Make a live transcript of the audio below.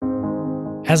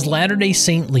As Latter-day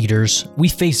Saint leaders, we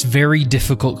face very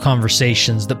difficult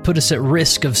conversations that put us at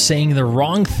risk of saying the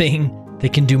wrong thing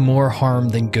that can do more harm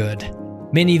than good.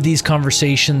 Many of these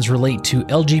conversations relate to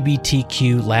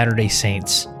LGBTQ Latter-day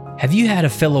Saints. Have you had a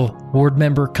fellow ward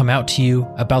member come out to you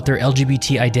about their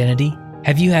LGBT identity?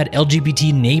 Have you had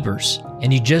LGBT neighbors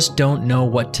and you just don't know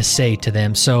what to say to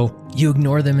them, so you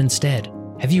ignore them instead?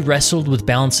 Have you wrestled with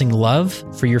balancing love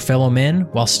for your fellow men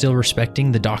while still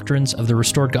respecting the doctrines of the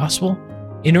restored gospel?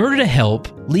 In order to help,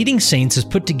 Leading Saints has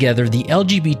put together the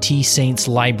LGBT Saints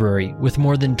Library with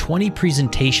more than 20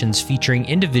 presentations featuring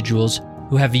individuals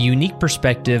who have a unique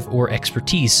perspective or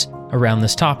expertise around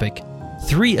this topic.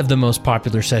 3 of the most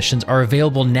popular sessions are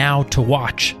available now to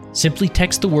watch. Simply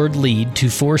text the word LEAD to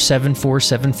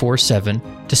 474747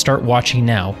 to start watching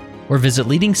now, or visit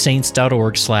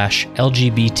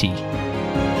leadingsaints.org/LGBT.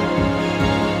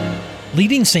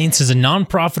 Leading Saints is a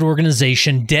nonprofit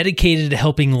organization dedicated to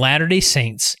helping Latter-day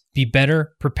Saints be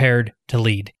better prepared to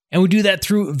lead. And we do that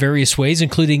through various ways,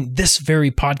 including this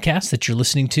very podcast that you're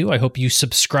listening to. I hope you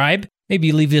subscribe,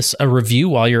 maybe leave us a review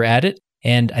while you're at it,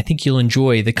 and I think you'll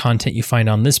enjoy the content you find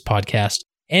on this podcast.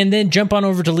 And then jump on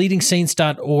over to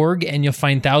leadingsaints.org and you'll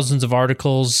find thousands of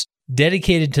articles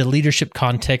dedicated to leadership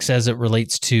context as it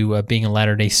relates to being a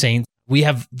Latter-day Saint. We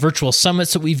have virtual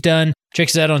summits that we've done. Check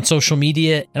us out on social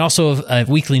media, and also a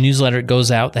weekly newsletter that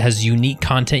goes out that has unique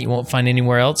content you won't find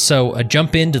anywhere else. So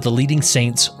jump into the Leading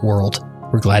Saints world.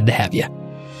 We're glad to have you.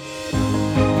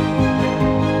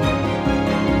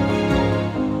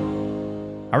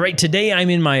 All right, today I'm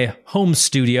in my home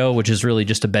studio, which is really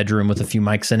just a bedroom with a few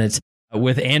mics in it,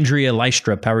 with Andrea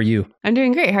Lystrup. How are you? I'm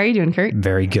doing great. How are you doing, Kurt?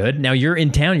 Very good. Now you're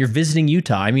in town. You're visiting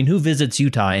Utah. I mean, who visits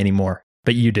Utah anymore?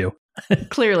 But you do.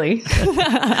 Clearly.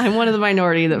 I'm one of the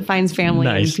minority that finds family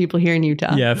and people here in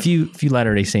Utah. Yeah, a few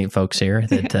Latter-day Saint folks here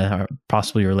that are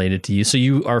possibly related to you. So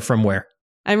you are from where?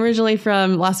 I'm originally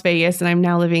from Las Vegas, and I'm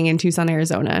now living in Tucson,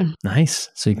 Arizona. Nice.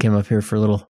 So you came up here for a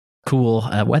little cool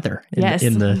weather. Yes.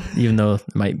 Even though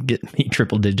it might get me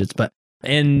triple digits.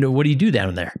 And what do you do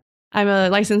down there? I'm a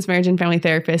licensed marriage and family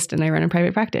therapist, and I run a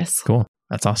private practice. Cool.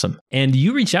 That's awesome. And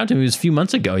you reached out to me, it was a few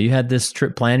months ago. You had this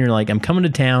trip planned. You're like, I'm coming to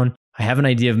town. I have an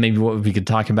idea of maybe what we could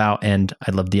talk about, and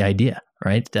I love the idea,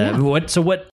 right? Yeah.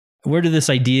 Where did this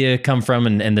idea come from,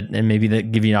 and maybe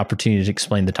that give you an opportunity to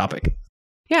explain the topic?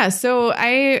 Yeah, so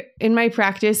in my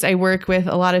practice, I work with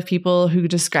a lot of people who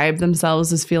describe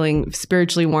themselves as feeling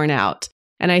spiritually worn out.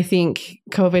 And I think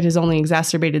COVID has only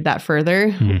exacerbated that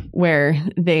further, where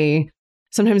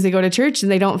sometimes they go to church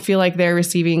and they don't feel like they're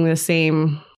receiving the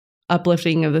same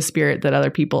uplifting of the spirit that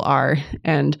other people are.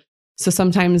 And so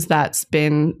sometimes that's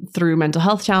been through mental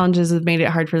health challenges have made it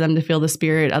hard for them to feel the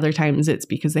spirit. Other times it's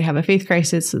because they have a faith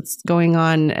crisis that's going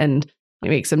on and it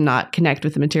makes them not connect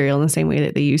with the material in the same way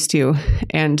that they used to.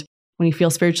 And when you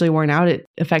feel spiritually worn out, it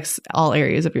affects all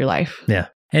areas of your life. Yeah.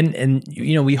 And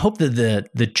you know, we hope that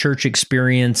the church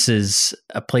experience is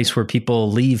a place where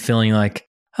people leave feeling like,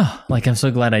 oh, like I'm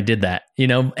so glad I did that, you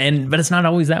know, but it's not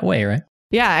always that way, right?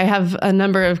 Yeah, I have a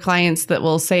number of clients that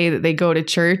will say that they go to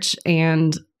church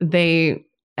and they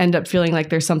end up feeling like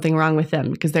there's something wrong with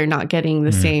them because they're not getting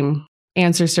the same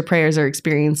answers to prayers or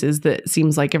experiences that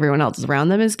seems like everyone else around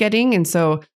them is getting. And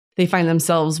so they find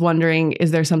themselves wondering,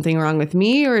 is there something wrong with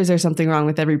me or is there something wrong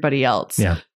with everybody else?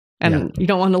 Yeah. And you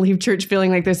don't want to leave church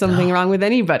feeling like there's something wrong with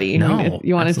anybody. No,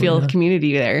 you want to feel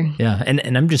community there. Yeah.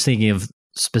 And I'm just thinking of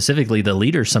specifically the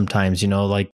leaders sometimes, you know,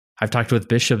 like I've talked with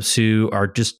bishops who are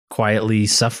just quietly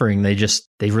suffering. They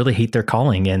really hate their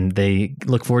calling and they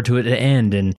look forward to it to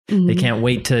end and they can't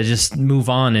wait to just move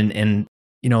on. And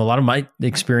you know, a lot of my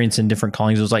experience in different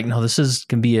callings was like, no,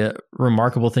 can be a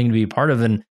remarkable thing to be a part of.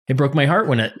 And it broke my heart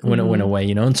when it went away,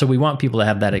 you know? And so we want people to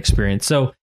have that experience.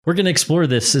 So we're going to explore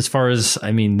this as far as,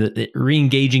 I mean,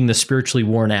 re-engaging the spiritually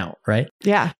worn out, right?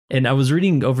 Yeah. And I was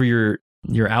reading over your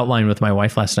outline with my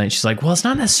wife last night. She's like, well, it's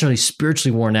not necessarily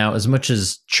spiritually worn out as much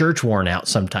as church worn out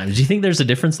sometimes. Do you think there's a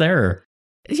difference there? Or?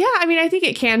 Yeah, I mean, I think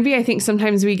it can be. I think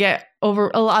sometimes we get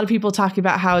over, a lot of people talk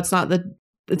about how it's not the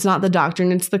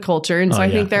doctrine, it's the culture. And so I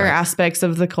think there are aspects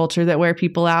of the culture that wear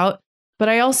people out. But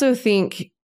I also think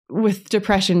with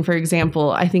depression, for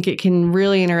example, I think it can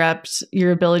really interrupt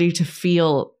your ability to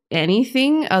feel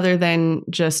anything other than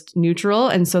just neutral.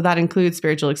 And so that includes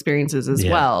spiritual experiences as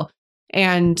well.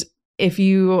 And if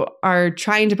you are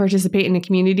trying to participate in a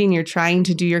community and you're trying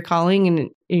to do your calling and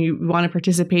you want to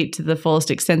participate to the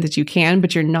fullest extent that you can,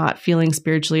 but you're not feeling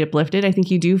spiritually uplifted, I think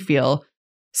you do feel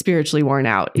spiritually worn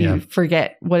out. You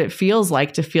forget what it feels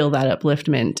like to feel that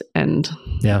upliftment. And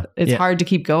it's hard to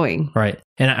keep going. Right.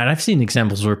 And I've seen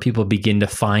examples where people begin to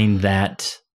find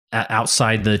that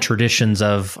outside the traditions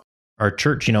of our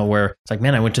church, where it's like,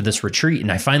 man, I went to this retreat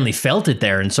and I finally felt it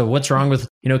there. And so what's wrong with,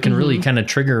 it can really kind of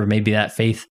trigger maybe that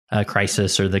faith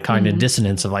crisis or the cognitive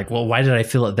dissonance of like, well, why did I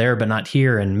feel it there, but not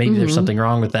here? And maybe there's something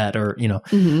wrong with that, or,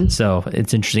 so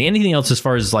it's interesting. Anything else as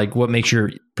far as like what makes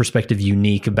your perspective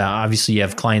unique about, obviously you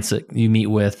have clients that you meet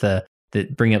with that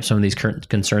bring up some of these current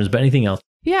concerns, but anything else?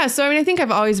 Yeah. So, I think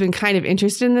I've always been kind of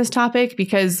interested in this topic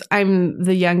because I'm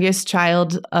the youngest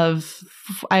child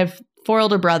I have 4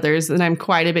 older brothers and I'm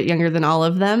quite a bit younger than all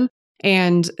of them.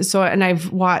 And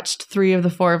I've watched 3 of the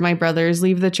 4 of my brothers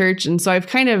leave the church. And so I've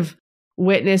kind of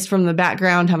witnessed from the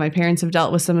background how my parents have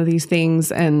dealt with some of these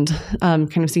things and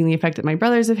kind of seen the effect that my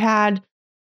brothers have had.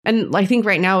 And I think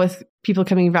right now with people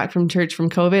coming back from church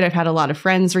from COVID, I've had a lot of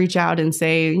friends reach out and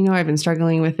say, I've been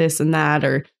struggling with this and that,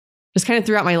 or just kind of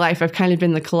throughout my life, I've kind of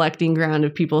been the collecting ground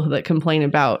of people that complain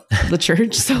about the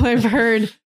church. So I've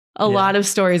heard a lot of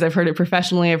stories. I've heard it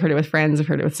professionally. I've heard it with friends. I've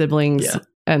heard it with siblings. Yeah.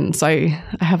 And so I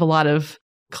have a lot of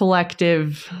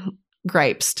collective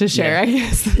gripes to share, I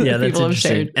guess. Yeah, that's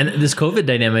interesting. And this COVID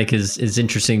dynamic is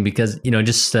interesting because,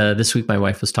 just this week, my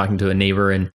wife was talking to a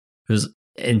neighbor and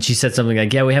she said something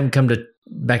like, yeah, we haven't come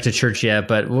back to church yet,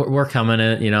 but we're coming,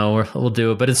 we'll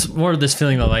do it. But it's more of this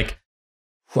feeling of like,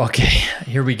 okay,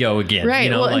 here we go again.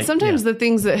 Right. And sometimes the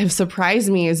things that have surprised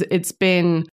me is it's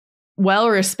been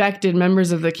well-respected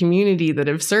members of the community that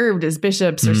have served as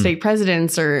bishops or stake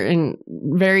presidents or in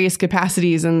various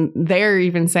capacities. And they're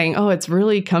even saying, oh, it's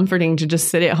really comforting to just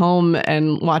sit at home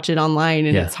and watch it online.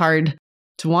 And it's hard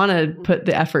to want to put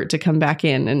the effort to come back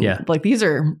in. And these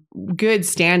are good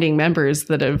standing members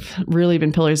that have really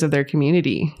been pillars of their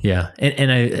community. Yeah.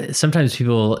 And sometimes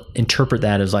people interpret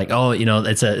that as like, oh,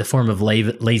 it's a form of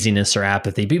laziness or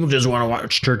apathy. People just want to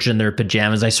watch church in their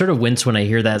pajamas. I sort of wince when I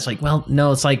hear that. It's like, well,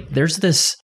 no, it's like there's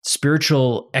this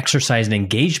spiritual exercise and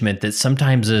engagement that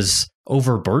sometimes is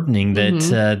overburdening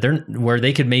that where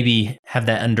they could maybe have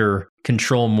that under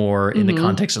control more in the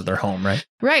context of their home, right?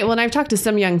 Right. Well, and I've talked to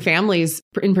some young families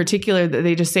in particular that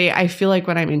they just say, I feel like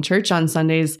when I'm in church on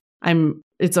Sundays,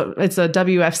 it's a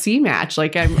WFC match.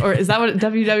 Like or is that what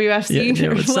WWFC?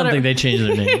 Yeah, it's something they changed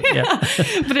their name. Yeah.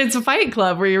 But it's a fight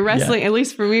club where you're wrestling, at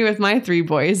least for me with my 3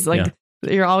 boys,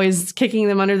 you're always kicking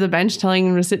them under the bench, telling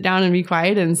them to sit down and be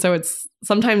quiet. And so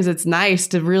sometimes it's nice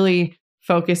to really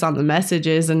focus on the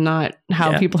messages and not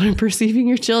how people are perceiving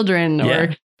your children,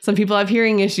 or some people have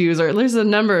hearing issues, or there's a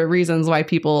number of reasons why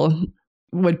people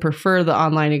would prefer the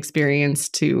online experience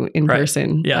to in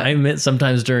person. Yeah. But I admit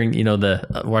sometimes during,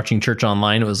 the watching church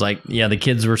online, it was like, the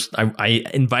kids were, I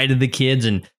invited the kids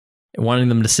and wanting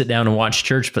them to sit down and watch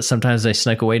church, but sometimes they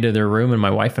snuck away to their room and my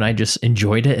wife and I just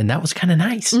enjoyed it. And that was kind of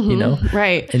nice,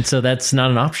 Right. And so that's not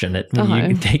an option. You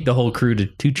can take the whole crew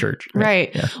to church.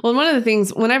 Right. Yeah. Well, one of the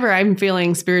things, whenever I'm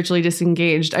feeling spiritually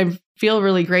disengaged, I feel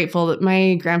really grateful that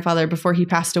my grandfather, before he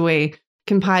passed away,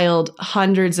 compiled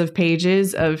hundreds of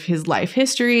pages of his life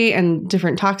history and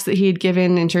different talks that he had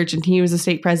given in church. And he was a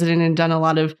stake president and done a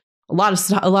lot of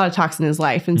talks in his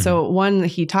life. And so one that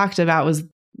he talked about was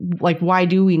like, why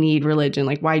do we need religion?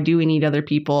 Like, why do we need other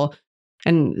people?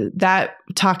 And that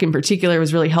talk in particular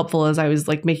was really helpful as I was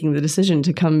like making the decision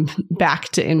to come back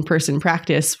to in-person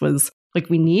practice. Was like,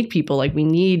 we need people,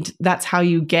 that's how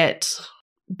you get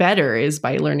better, is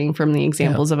by learning from the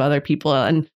examples of other people.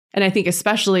 And I think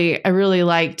especially I really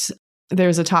liked,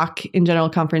 there's a talk in General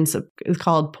Conference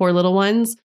called Poor Little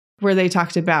Ones, where they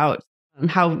talked about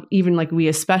how even like we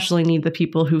especially need the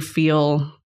people who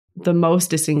feel the most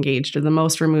disengaged or the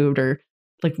most removed, or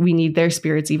like we need their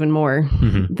spirits even more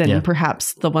than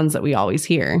perhaps the ones that we always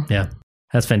hear. Yeah,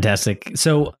 that's fantastic.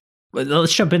 So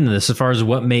let's jump into this as far as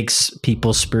what makes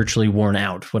people spiritually worn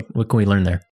out. What can we learn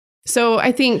there? So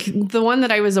I think the one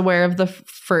that I was aware of the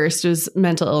first is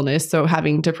mental illness. So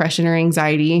having depression or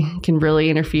anxiety can really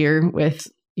interfere with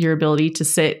your ability to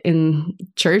sit in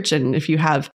church. And if you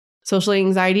have social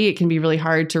anxiety, it can be really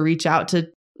hard to reach out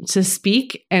to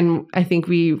speak. And I think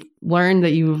we learned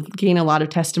that you gain a lot of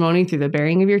testimony through the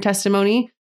bearing of your testimony.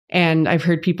 And I've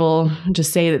heard people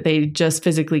just say that they just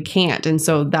physically can't. And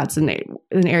so that's an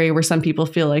area where some people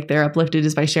feel like they're uplifted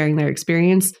is by sharing their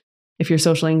experience. If your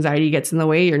social anxiety gets in the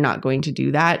way, you're not going to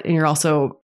do that. And you're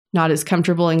also not as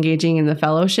comfortable engaging in the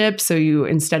fellowship. So you,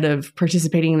 instead of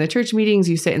participating in the church meetings,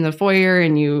 you sit in the foyer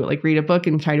and you like read a book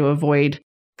and try to avoid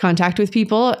contact with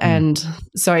people. And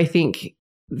so I think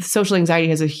social anxiety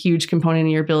has a huge component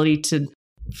in your ability to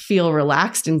feel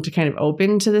relaxed and to kind of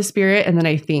open to the spirit. And then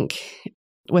I think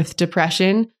with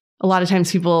depression, a lot of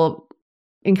times people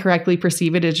incorrectly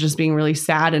perceive it as just being really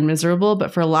sad and miserable.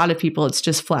 But for a lot of people, it's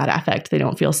just flat affect. They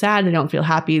don't feel sad. They don't feel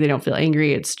happy. They don't feel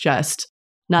angry. It's just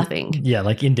nothing. Yeah.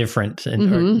 Like indifferent.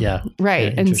 And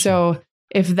right. And so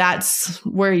if that's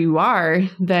where you are,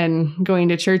 then going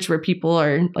to church where people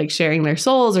are like sharing their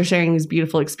souls or sharing these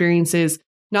beautiful experiences,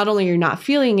 not only you're not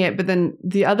feeling it, but then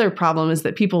the other problem is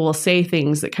that people will say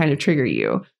things that kind of trigger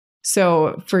you.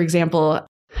 So, for example,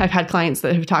 I've had clients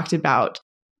that have talked about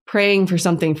praying for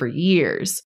something for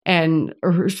years, and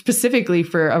or specifically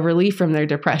for a relief from their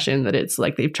depression, that it's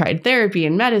like they've tried therapy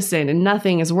and medicine and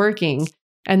nothing is working.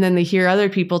 And then they hear other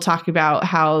people talk about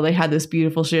how they had this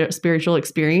beautiful spiritual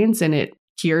experience and it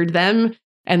cured them.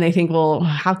 And they think, well,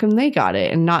 how come they got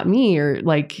it and not me? Or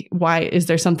like, why is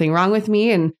there something wrong with me?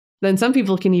 And then some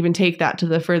people can even take that to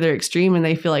the further extreme and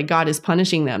they feel like God is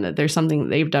punishing them, that there's something that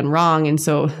they've done wrong. And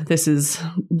so this is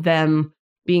them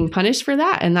being punished for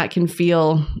that. And that can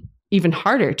feel even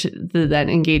harder to then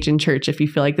engage in church if you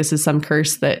feel like this is some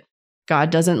curse that God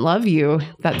doesn't love you.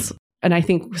 And I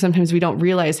think sometimes we don't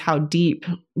realize how deep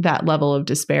that level of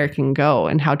despair can go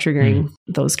and how triggering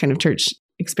those kind of church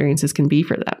experiences can be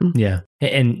for them. Yeah.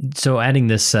 And so adding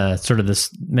this sort of this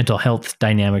mental health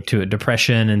dynamic to it,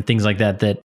 depression and things like that,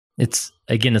 that it's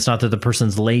not that the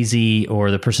person's lazy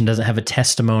or the person doesn't have a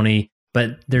testimony,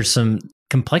 but there's some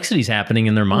complexities happening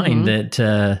in their mind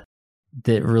that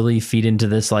really feed into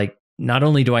this. Like, not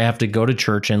only do I have to go to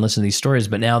church and listen to these stories,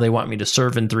 but now they want me to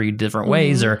serve in 3 different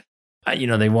ways, or,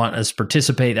 they want us to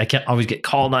participate. I can't always get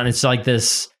called on. It's like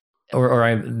this,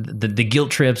 the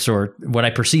guilt trips or what I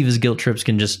perceive as guilt trips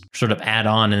can just sort of add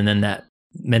on. And then that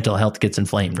mental health gets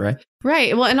inflamed, right?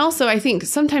 Right. Well, and also I think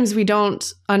sometimes we don't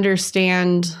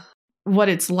understand what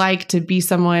it's like to be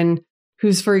someone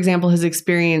who's, for example, has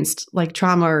experienced like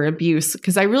trauma or abuse.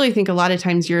 Because I really think a lot of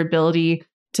times your ability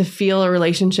to feel a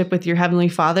relationship with your Heavenly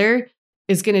Father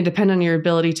is going to depend on your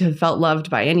ability to have felt loved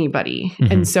by anybody.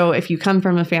 And so if you come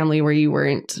from a family where you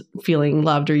weren't feeling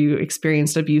loved or you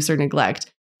experienced abuse or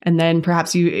neglect, and then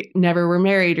perhaps you never were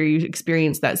married or you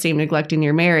experienced that same neglect in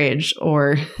your marriage,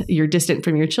 or you're distant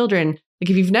from your children, like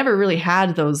if you've never really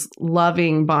had those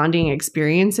loving, bonding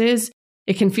experiences,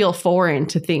 it can feel foreign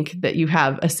to think that you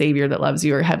have a Savior that loves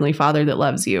you or a Heavenly Father that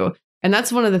loves you. And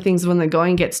that's one of the things when the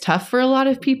going gets tough for a lot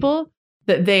of people,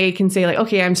 that they can say like,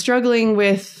 okay, I'm struggling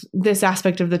with this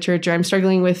aspect of the church, or I'm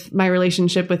struggling with my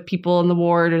relationship with people in the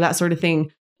ward or that sort of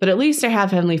thing. But at least I have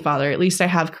Heavenly Father. At least I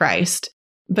have Christ.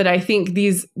 But I think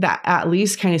that at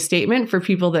least kind of statement for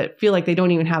people that feel like they don't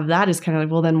even have that is kind of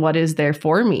like, well, then what is there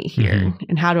for me here?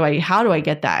 And how do I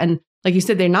get that? And like you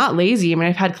said, they're not lazy. I mean,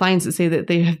 I've had clients that say that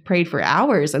they have prayed for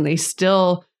hours and they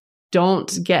still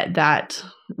don't get that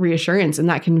reassurance. And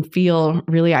that can feel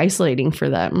really isolating for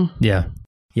them. Yeah.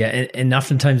 Yeah. And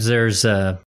oftentimes there's,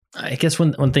 I guess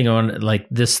one thing on like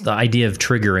this, the idea of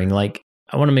triggering, like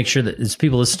I want to make sure that as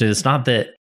people listen to this,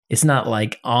 it's not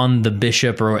like on the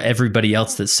bishop or everybody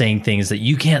else that's saying things that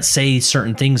you can't say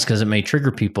certain things because it may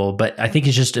trigger people. But I think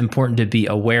it's just important to be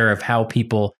aware of how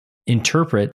people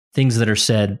interpret things that are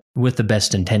said with the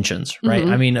best intentions, right?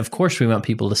 I mean, of course, we want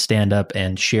people to stand up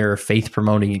and share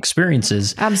faith-promoting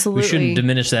experiences. Absolutely. We shouldn't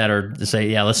diminish that or say,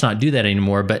 yeah, let's not do that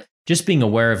anymore. But just being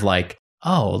aware of like,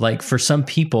 oh, like for some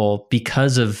people,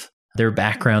 because of their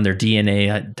background, their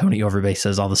DNA, Tony Overbay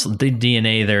says all this, the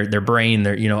DNA, their brain,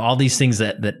 all these things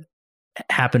that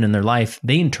happen in their life,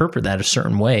 they interpret that a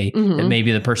certain way that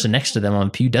maybe the person next to them on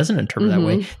the pew doesn't interpret that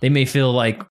way. They may feel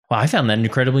like, well, I found that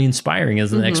incredibly inspiring,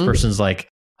 as the next person's like,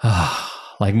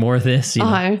 like more of this.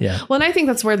 Yeah. Well, and I think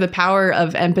that's where the power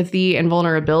of empathy and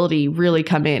vulnerability really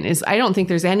come in. Is I don't think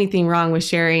there's anything wrong with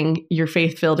sharing your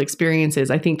faith-filled experiences.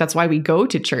 I think that's why we go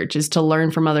to church, is to learn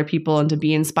from other people and to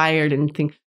be inspired and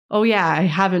think, oh yeah, I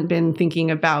haven't been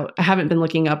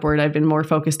looking upward. I've been more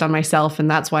focused on myself, and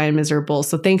that's why I'm miserable.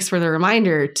 So thanks for the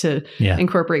reminder to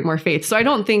incorporate more faith. So I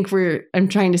don't think I'm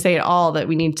trying to say at all that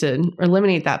we need to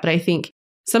eliminate that, but I think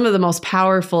some of the most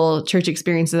powerful church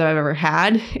experiences I've ever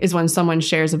had is when someone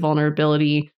shares a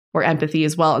vulnerability or empathy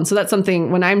as well. And so that's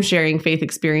something when I'm sharing faith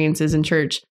experiences in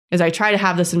church, is I try to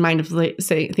have this in mind of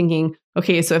thinking,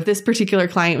 okay, so if this particular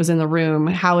client was in the room,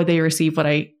 how would they receive what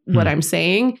I'm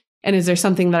saying? And is there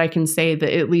something that I can say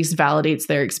that at least validates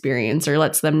their experience or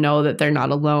lets them know that they're not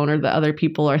alone or that other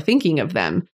people are thinking of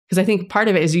them? Because I think part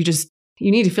of it is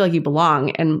you need to feel like you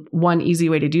belong. And one easy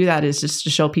way to do that is just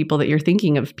to show people that you're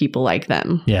thinking of people like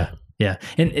them. Yeah. Yeah.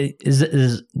 And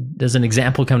does an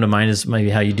example come to mind as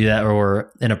maybe how you do that,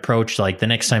 or an approach like the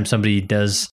next time somebody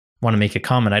does want to make a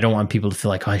comment, I don't want people to feel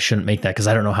like, oh, I shouldn't make that because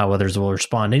I don't know how others will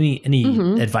respond. Any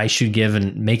advice you'd give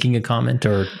in making a comment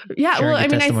or sharing a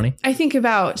testimony? I think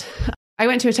I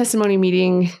went to a testimony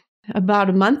meeting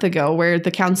about a month ago where the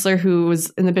counselor who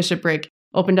was in the bishopric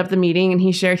opened up the meeting and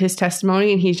he shared his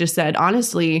testimony, and he just said,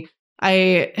 honestly,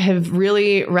 I have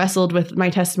really wrestled with my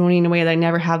testimony in a way that I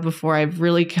never have before. I've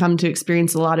really come to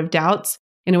experience a lot of doubts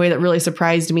in a way that really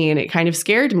surprised me, and it kind of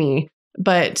scared me.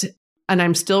 And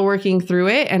I'm still working through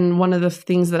it. And one of the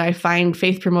things that I find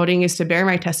faith promoting is to bear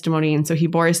my testimony. And so he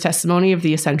bore his testimony of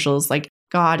the essentials like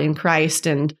God and Christ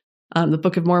and the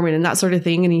Book of Mormon and that sort of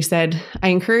thing. And he said, I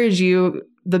encourage you,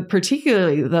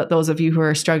 particularly those of you who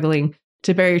are struggling,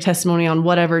 to bear your testimony on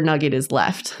whatever nugget is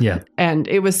left. Yeah. And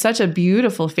it was such a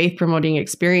beautiful faith promoting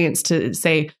experience to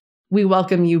say, we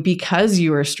welcome you because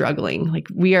you are struggling. Like,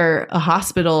 we are a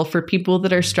hospital for people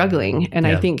that are struggling. And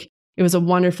I think it was a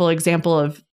wonderful example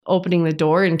of opening the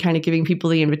door and kind of giving people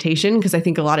the invitation. Because I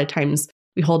think a lot of times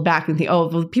we hold back and think, oh,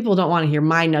 well, people don't want to hear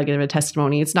my nugget of a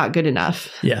testimony. It's not good enough.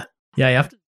 Yeah. Yeah. You have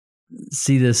to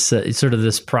see this sort of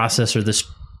this process or this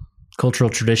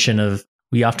cultural tradition of,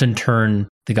 we often turn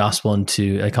the gospel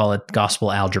into, I call it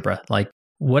gospel algebra. Like,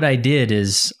 what I did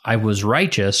is I was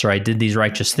righteous, or I did these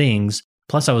righteous things,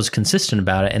 plus I was consistent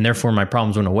about it, and therefore my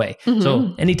problems went away. Mm-hmm.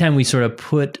 So anytime we sort of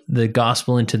put the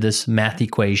gospel into this math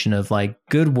equation of like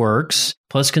good works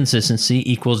plus consistency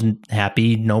equals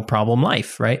happy, no problem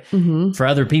life, right? Mm-hmm. For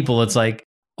other people, it's like,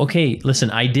 okay,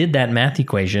 listen, I did that math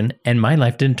equation and my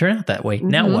life didn't turn out that way. Mm-hmm.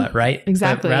 Now what, right?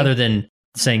 Exactly. But rather than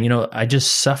saying, I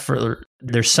just suffer,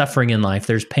 there's suffering in life,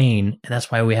 there's pain, and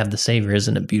that's why we have the Savior.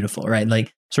 Isn't it beautiful, right?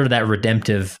 Like, sort of that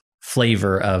redemptive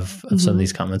flavor of some of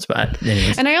these comments. But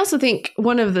anyways. And I also think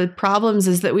one of the problems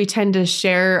is that we tend to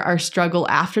share our struggle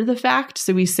after the fact.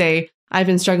 So we say, I've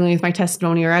been struggling with my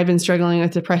testimony, or I've been struggling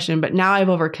with depression, but now I've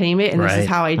overcame it, and this is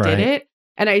how I did it.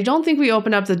 And I don't think we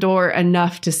open up the door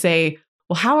enough to say,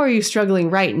 well, how are you struggling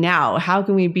right now? How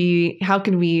can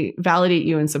we validate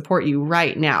you and support you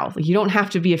right now? Like, you don't have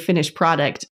to be a finished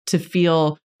product to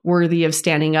feel worthy of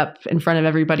standing up in front of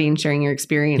everybody and sharing your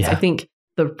experience. I think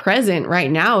the present right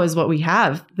now is what we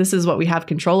have. This is what we have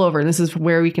control over. And this is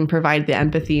where we can provide the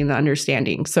empathy and the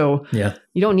understanding. So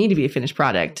you don't need to be a finished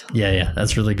product. Yeah.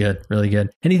 That's really good. Really good.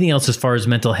 Anything else as far as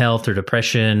mental health or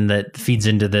depression that feeds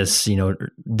into this,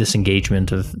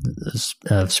 disengagement of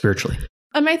spiritually?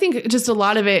 I think just a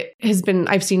lot of it has been,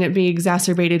 I've seen it be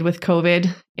exacerbated with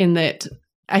COVID, in that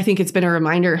I think it's been a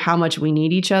reminder how much we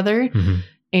need each other. Mm-hmm.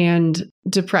 And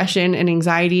depression and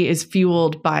anxiety is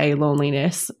fueled by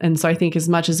loneliness. And so I think as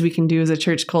much as we can do as a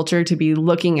church culture to be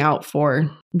looking out for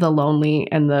the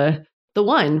lonely and the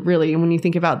one, really. And when you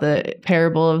think about the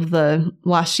parable of the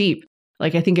lost sheep,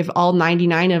 like, I think if all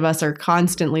 99 of us are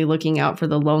constantly looking out for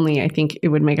the lonely, I think it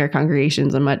would make our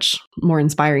congregations a much more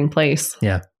inspiring place.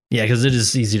 Yeah. Yeah, because it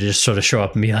is easy to just sort of show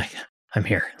up and be like, I'm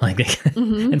here. Like,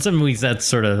 and some weeks that's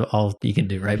sort of all you can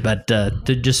do, right? But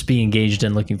to just be engaged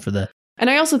and looking for the... And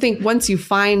I also think once you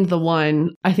find the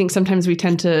one, I think sometimes we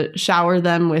tend to shower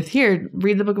them with, here,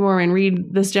 read the Book of Mormon,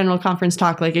 read this general conference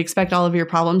talk, like, expect all of your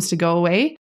problems to go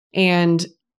away. And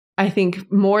I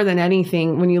think more than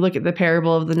anything, when you look at the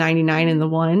parable of the 99 and the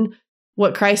one,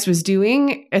 what Christ was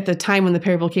doing at the time when the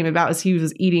parable came about is he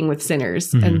was eating with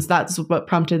sinners. Mm-hmm. And that's what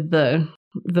prompted the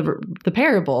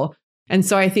parable. And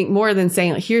so I think more than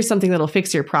saying, like, here's something that'll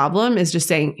fix your problem, is just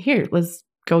saying, here, let's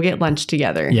go get lunch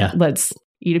together. Yeah. Let's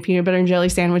eat a peanut butter and jelly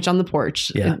sandwich on the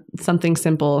porch. Yeah. Something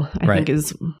simple, I think,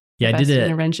 is I did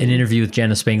an interview with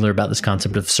Janice Spangler about this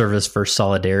concept of service versus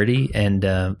solidarity. And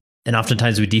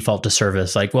oftentimes we default to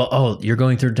service, like, well, you're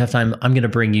going through a tough time, I'm going to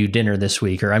bring you dinner this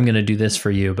week, or I'm going to do this for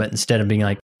you. But instead of being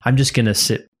like, I'm just going to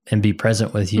sit and be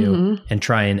present with you and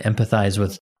try and empathize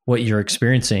with what you're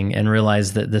experiencing, and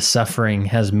realize that the suffering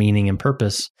has meaning and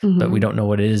purpose, but we don't know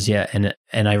what it is yet.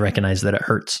 And I recognize that it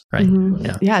hurts. Right.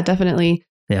 Mm-hmm. Yeah, definitely.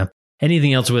 Yeah.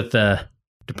 Anything else with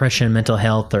depression, mental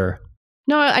health, or?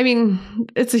 No, I mean,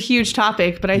 it's a huge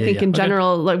topic, but I think in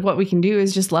general, like, what we can do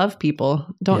is just love people.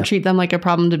 Don't treat them like a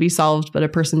problem to be solved, but a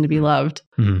person to be loved.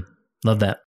 Mm-hmm. Love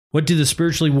that. What do the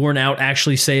spiritually worn out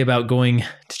actually say about going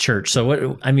to church?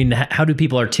 So how do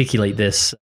people articulate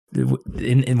this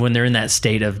when they're in that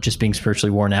state of just being spiritually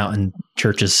worn out and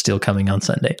church is still coming on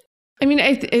Sunday? I mean,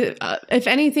 if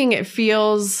anything, it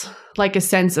feels like a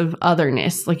sense of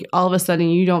otherness. Like, all of a sudden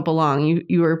you don't belong.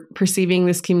 You are perceiving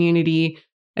this community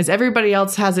as everybody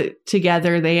else has it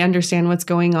together. They understand what's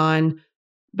going on,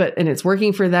 and it's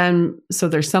working for them. So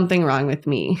there's something wrong with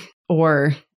me.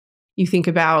 Or you think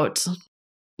about,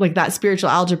 like, that spiritual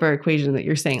algebra equation that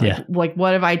you're saying, like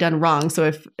what have I done wrong? So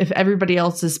if everybody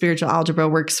else's spiritual algebra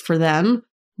works for them,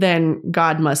 then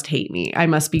God must hate me. I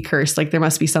must be cursed. Like, there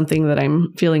must be something that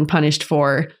I'm feeling punished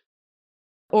for.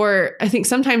 Or I think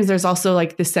sometimes there's also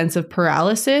like this sense of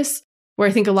paralysis, where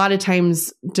I think a lot of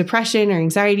times depression or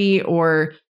anxiety,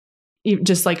 or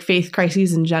just like faith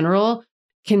crises in general,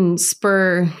 can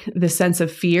spur this sense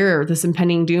of fear or this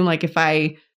impending doom. Like, if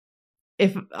I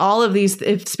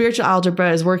if spiritual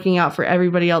algebra is working out for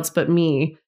everybody else but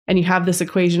me, and you have this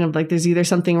equation of like, there's either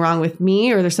something wrong with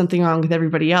me or there's something wrong with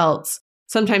everybody else.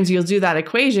 Sometimes you'll do that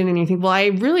equation and you think, well, I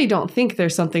really don't think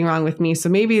there's something wrong with me. So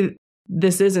maybe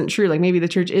this isn't true. Like maybe the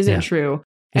church isn't true.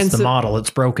 It's the model. It's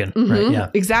broken. Right? Yeah,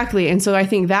 exactly. And so I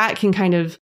think that can kind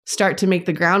of start to make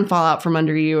the ground fall out from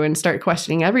under you and start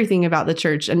questioning everything about the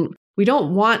church. And we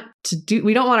don't want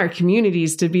our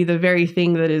communities to be the very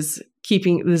thing that is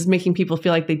making people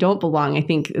feel like they don't belong. I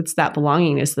think it's that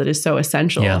belongingness that is so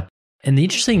essential. Yeah. And the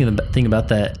interesting thing about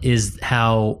that is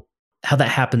how that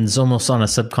happens almost on a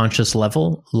subconscious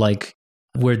level, like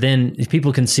where then if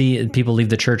people can see people leave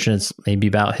the church and it's maybe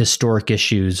about historic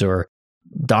issues or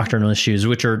doctrinal issues,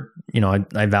 which are,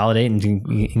 I validate and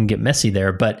can get messy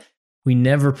there, but we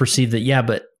never perceive that,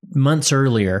 but months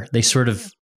earlier, they sort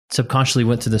of subconsciously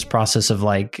went through this process of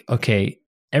like, okay,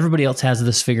 everybody else has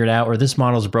this figured out or this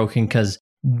model is broken because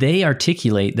they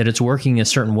articulate that it's working a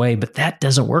certain way, but that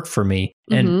doesn't work for me.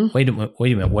 And wait a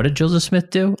minute, what did Joseph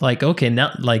Smith do? Like, okay,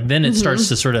 now, like then it starts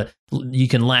to sort of, you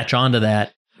can latch onto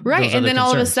that. Right. And then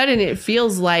all of a sudden it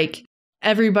feels like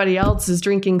everybody else is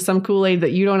drinking some Kool-Aid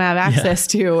that you don't have access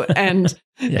to. And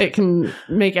it can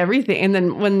make everything. And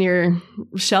then when your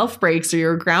shelf breaks or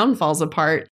your ground falls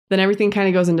apart, then everything kind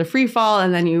of goes into free fall.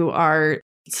 And then you are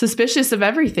suspicious of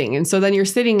everything. And so then you're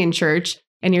sitting in church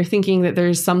and you're thinking that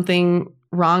there's something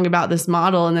wrong about this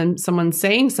model. And then someone's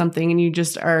saying something and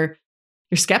you're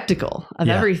skeptical of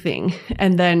everything.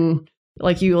 And then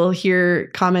like you will hear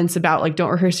comments about like, don't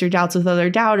rehearse your doubts with other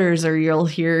doubters, or you'll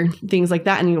hear things like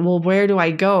that. And well, where do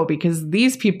I go? Because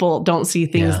these people don't see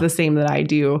things the same that I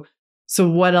do. So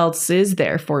what else is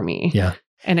there for me? Yeah.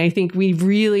 And I think we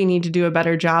really need to do a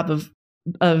better job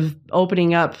of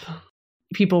opening up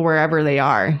people wherever they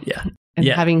are. Yeah. And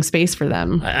having space for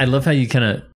them. I love how you kind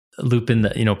of loop in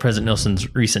the, President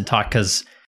Nelson's recent talk, because,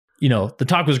 the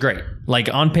talk was great.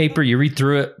 Like on paper, you read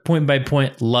through it point by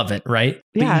point, love it, right?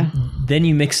 Yeah. Then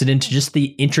you mix it into just the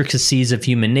intricacies of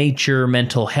human nature,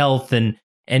 mental health, and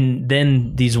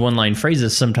then these one-line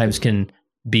phrases sometimes can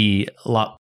be a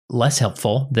lot less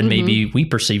helpful than maybe we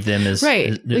perceive them as.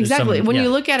 Right. Exactly. When you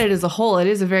look at it as a whole, it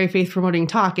is a very faith-promoting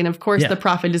talk. And of course, the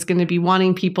prophet is going to be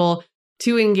wanting people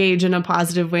to engage in a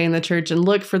positive way in the church and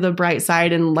look for the bright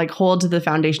side and like hold to the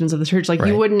foundations of the church. Like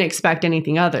you wouldn't expect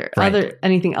anything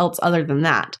anything else other than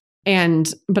that.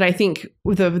 But I think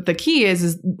the key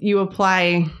is you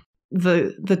apply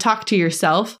the talk to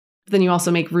yourself, but then you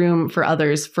also make room for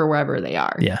others for wherever they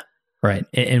are. Yeah. Right.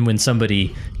 And when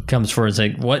somebody comes forward and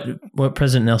say, what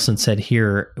President Nelson said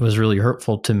here was really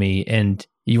hurtful to me. And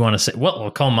you want to say, well,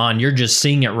 come on, you're just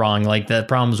seeing it wrong. Like the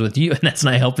problem's with you. And that's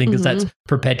not helping because that's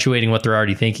perpetuating what they're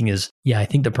already thinking is, I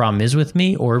think the problem is with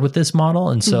me or with this model.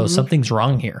 And so something's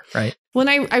wrong here. Right. Well,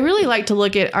 and I really like to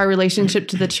look at our relationship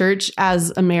to the church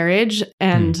as a marriage.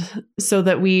 And so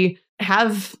that we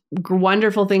have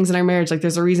wonderful things in our marriage. Like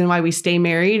there's a reason why we stay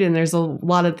married. And there's a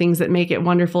lot of things that make it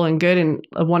wonderful and good and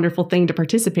a wonderful thing to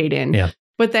participate in. Yeah.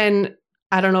 But then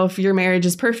I don't know if your marriage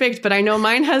is perfect, but I know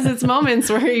mine has its moments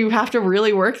where you have to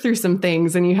really work through some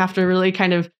things and you have to really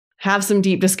kind of have some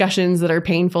deep discussions that are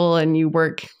painful and you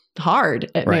work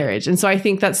hard at marriage. And so I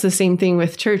think that's the same thing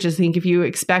with church. I think if you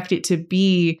expect it to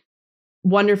be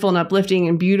wonderful and uplifting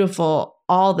and beautiful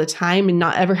all the time and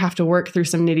not ever have to work through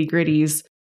some nitty gritties,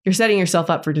 you're setting yourself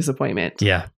up for disappointment.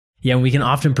 Yeah. Yeah. And we can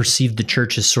often perceive the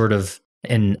church as sort of,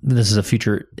 and this is a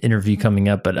future interview coming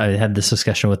up, but I had this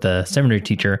discussion with a seminary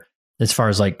teacher as far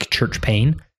as like church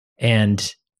pain.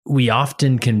 And we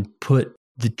often can put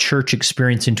the church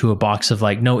experience into a box of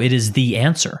like, no, it is the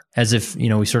answer, as if,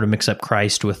 we sort of mix up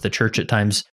Christ with the church at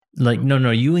times. Like, no,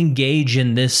 you engage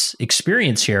in this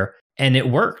experience here and it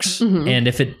works. And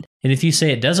if you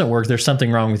say it doesn't work, there's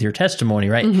something wrong with your testimony,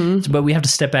 right? But we have to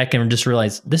step back and just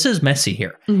realize this is messy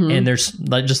here. And there's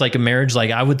just like a marriage, like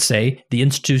I would say the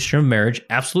institution of marriage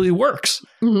absolutely works,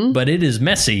 but it is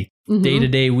messy day to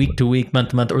day, week to week, month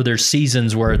to month, or there's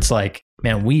seasons where it's like,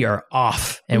 man, we are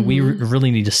off and we really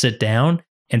need to sit down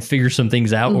and figure some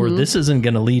things out or this isn't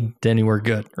going to lead to anywhere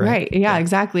good. Right. Yeah,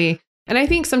 exactly. And I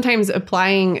think sometimes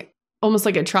applying almost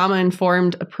like a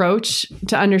trauma-informed approach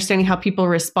to understanding how people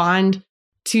respond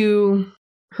to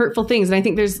hurtful things. And I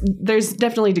think there's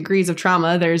definitely degrees of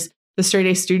trauma. There's the straight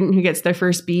A student who gets their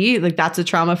first B, like that's a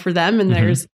trauma for them. And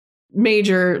there's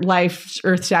major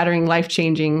earth-shattering,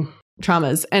 life-changing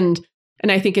traumas. And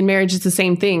I think in marriage, it's the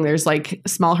same thing. There's like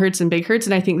small hurts and big hurts.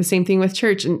 And I think the same thing with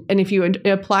church. And if you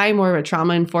apply more of a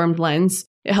trauma-informed lens,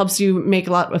 it helps you make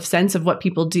a lot of sense of what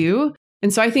people do.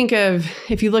 And so I think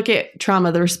if you look at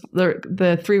trauma,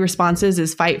 the three responses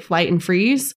is fight, flight, and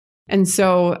freeze. And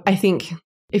so I think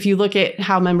if you look at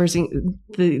how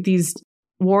these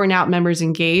worn out members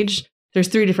engage, there's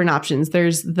 3 different options.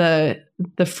 There's the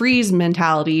freeze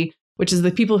mentality, which is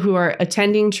the people who are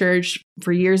attending church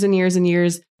for years and years and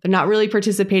years. They're not really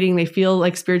participating. They feel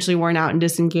like spiritually worn out and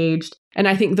disengaged. And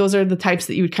I think those are the types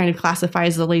that you would kind of classify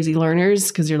as the lazy learners,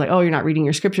 because you're like, oh, you're not reading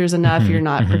your scriptures enough. You're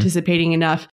not participating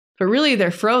enough. But really,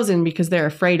 they're frozen because they're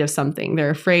afraid of something.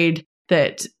 They're afraid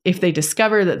that if they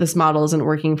discover that this model isn't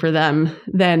working for them,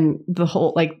 then the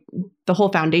whole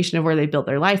foundation of where they built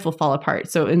their life will fall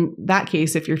apart. So in that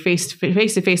case, if you're face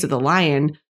to face with a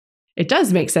lion, it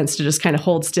does make sense to just kind of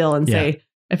hold still and say,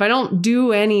 if I don't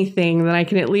do anything, then I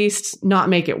can at least not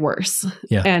make it worse.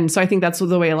 Yeah. And so I think that's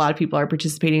the way a lot of people are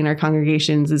participating in our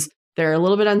congregations is they're a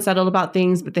little bit unsettled about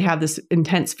things, but they have this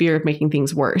intense fear of making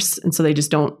things worse. And so they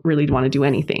just don't really want to do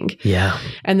anything. Yeah.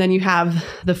 And then you have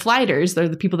the flighters. They're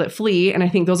the people that flee. And I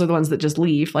think those are the ones that just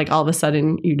leave. Like all of a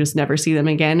sudden you just never see them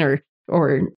again,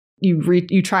 or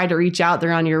you try to reach out,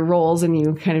 they're on your rolls and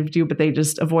you kind of do, but they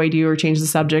just avoid you or change the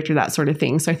subject or that sort of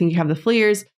thing. So I think you have the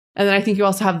fleers. And then I think you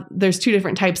also have, there's 2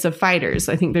 different types of fighters.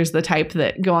 I think there's the type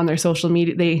that go on their social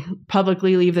media. They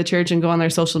publicly leave the church and go on their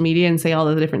social media and say all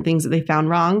of the different things that they found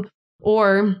wrong.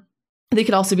 Or they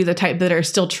could also be the type that are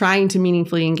still trying to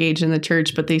meaningfully engage in the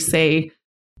church, but they say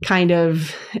kind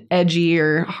of edgy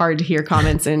or hard to hear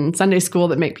comments in Sunday school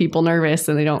that make people nervous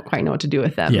and they don't quite know what to do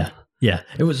with them. Yeah. Yeah.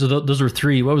 It was, those were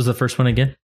 3. What was the first one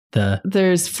again?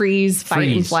 There's freeze, fight,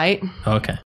 and flight.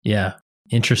 Okay. Yeah.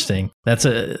 Interesting. That's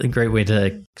a great way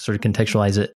to sort of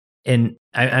contextualize it. And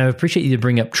I appreciate you to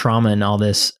bring up trauma and all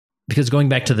this, because going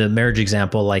back to the marriage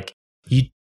example, like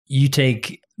you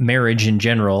take marriage in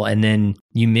general and then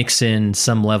you mix in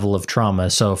some level of trauma.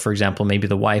 So for example, maybe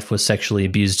the wife was sexually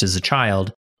abused as a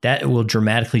child. That will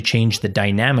dramatically change the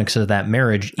dynamics of that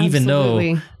marriage, even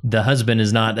though the husband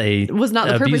is not the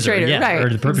perpetrator, right? Or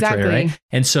the perpetrator, right?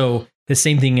 And so the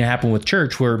same thing happened with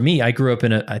church, where I grew up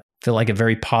in I feel like a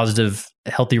very positive,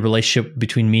 healthy relationship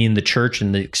between me and the church,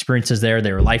 and the experiences there,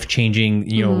 they were life-changing.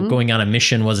 Going on a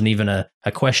mission wasn't even a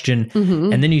question.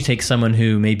 And then you take someone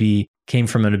who maybe came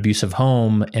from an abusive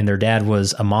home and their dad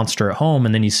was a monster at home,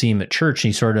 and then you see him at church and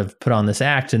you sort of put on this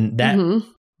act, and that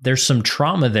there's some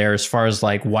trauma there as far as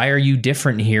like, why are you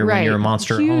different here when you're a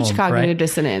monster at home? Huge cognitive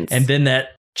dissonance. And then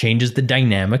that changes the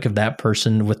dynamic of that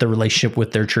person with the relationship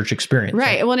with their church experience.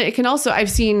 Right. Well, it can also,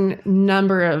 I've seen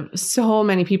so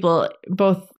many people,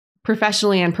 both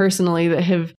professionally and personally, that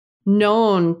have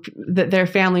known that their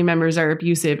family members are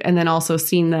abusive, and then also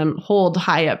seen them hold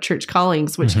high up church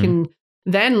callings, which can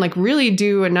then like really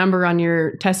do a number on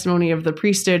your testimony of the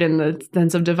priesthood and the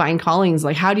sense of divine callings.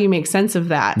 Like, how do you make sense of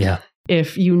that? Yeah.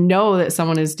 If you know that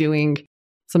someone is doing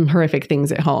some horrific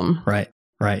things at home. Right.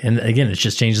 Right. And again, it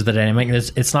just changes the dynamic.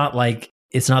 It's not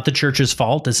the church's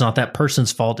fault. It's not that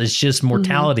person's fault. It's just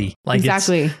mortality. Like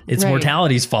exactly. It's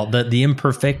mortality's fault. The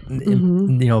imperfect,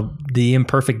 the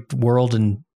imperfect world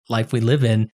and life we live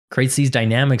in creates these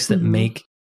dynamics that make,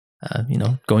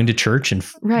 going to church and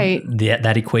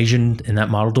that equation and that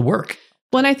model to work.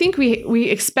 Well, and I think we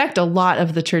expect a lot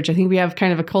of the church. I think we have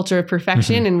kind of a culture of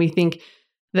perfection, and we think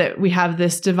that we have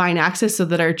this divine access so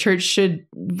that our church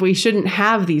shouldn't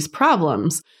have these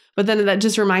problems. But then that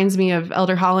just reminds me of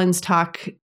Elder Holland's talk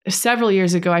several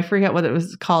years ago. I forget what it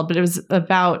was called, but it was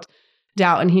about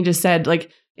doubt. And he just said,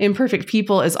 like, imperfect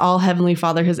people is all Heavenly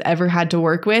Father has ever had to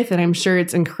work with. And I'm sure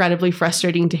it's incredibly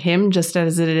frustrating to him, just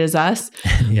as it is us.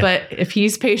 But if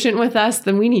he's patient with us,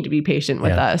 then we need to be patient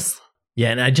with us.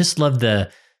 Yeah. And I just love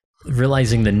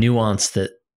realizing the nuance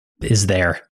that is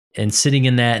there, and sitting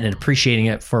in that and appreciating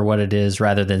it for what it is,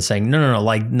 rather than saying,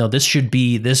 no,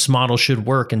 this model should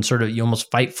work. And sort of, you almost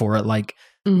fight for it. Like,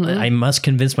 I must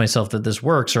convince myself that this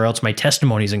works, or else my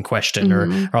testimony's in question,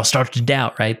 or I'll start to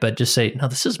doubt. Right. But just say, no,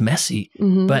 this is messy.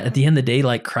 But at the end of the day,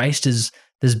 like, Christ is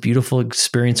this beautiful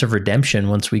experience of redemption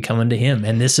once we come unto him.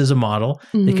 And this is a model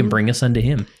that can bring us unto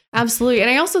him. Absolutely. And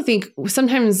I also think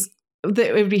sometimes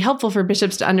that it would be helpful for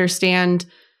bishops to understand,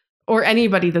 or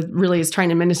anybody that really is trying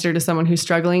to minister to someone who's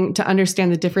struggling, to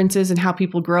understand the differences in how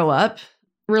people grow up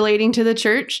relating to the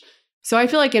church. So I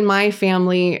feel like in my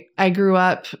family, I grew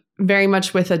up very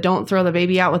much with a don't throw the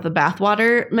baby out with the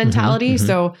bathwater mentality.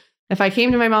 So if I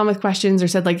came to my mom with questions or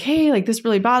said like, hey, like this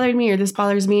really bothered me or this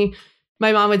bothers me,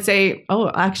 my mom would say,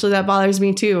 oh, actually that bothers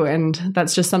me too. And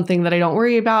that's just something that I don't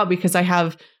worry about because I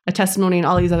have a testimony and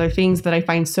all these other things that I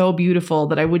find so beautiful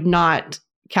that I would not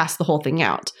cast the whole thing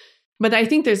out. But I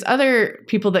think there's other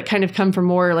people that kind of come from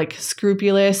more like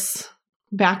scrupulous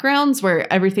backgrounds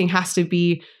where everything has to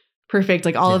be perfect.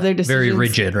 Like all of their decisions. Very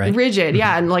rigid, right? Rigid,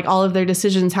 yeah. And like all of their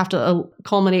decisions have to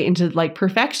culminate into like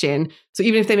perfection. So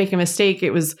even if they make a mistake,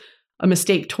 it was a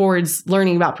mistake towards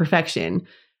learning about perfection.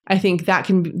 I think that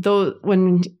can be, though,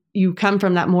 when you come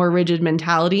from that more rigid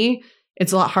mentality,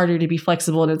 it's a lot harder to be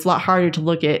flexible, and it's a lot harder to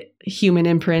look at human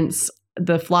imprints,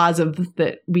 the flaws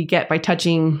that we get by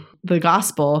touching the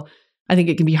gospel. I think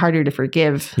it can be harder to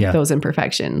forgive those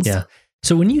imperfections. Yeah.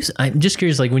 So I'm just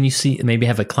curious, like when you maybe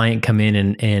have a client come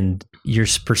in and you're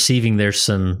perceiving there's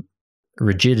some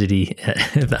rigidity, I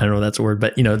don't know if that's a word,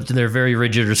 but they're very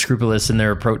rigid or scrupulous in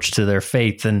their approach to their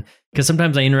faith. And because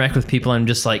sometimes I interact with people, I'm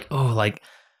just like, oh, like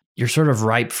you're sort of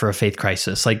ripe for a faith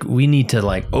crisis. Like we need to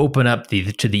like open up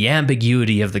to the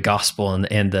ambiguity of the gospel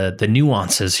and the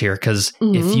nuances here. Because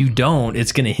if you don't,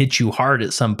 it's going to hit you hard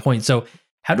at some point. So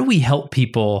how do we help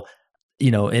people,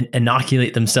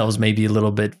 inoculate themselves maybe a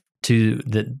little bit to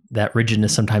that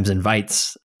rigidness sometimes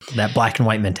invites that black and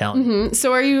white mentality? Mm-hmm.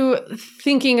 So are you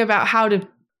thinking about how to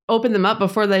open them up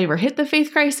before they ever hit the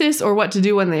faith crisis, or what to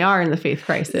do when they are in the faith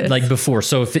crisis? Like before.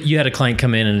 So if you had a client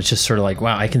come in and it's just sort of like,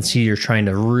 wow, I can see you're trying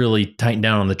to really tighten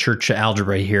down on the church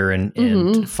algebra here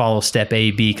and follow step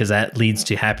A, B, because that leads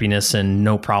to happiness and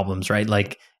no problems, right?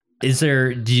 Like,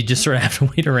 do you just sort of have to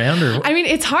wait around? Or I mean,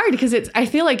 it's hard because I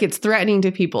feel like it's threatening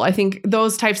to people. I think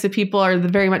those types of people are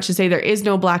very much to say there is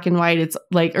no black and white. It's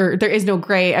like, or there is no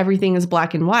gray. Everything is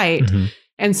black and white. Mm-hmm.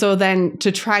 And so then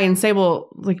to try and say, well,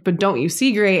 like, but don't you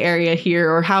see gray area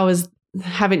here? Or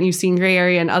haven't you seen gray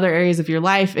area in other areas of your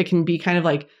life? It can be kind of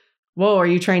like, whoa, are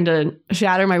you trying to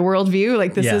shatter my worldview?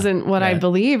 Like, this isn't what I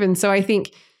believe. And so I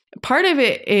think part of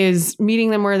it is meeting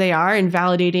them where they are and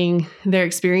validating their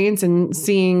experience and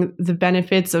seeing the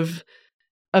benefits of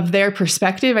their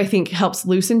perspective, I think helps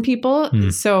loosen people.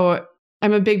 So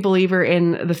I'm a big believer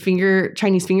in the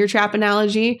Chinese finger trap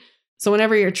analogy. So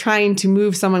whenever you're trying to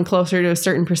move someone closer to a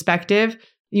certain perspective,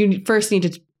 you first need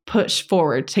to push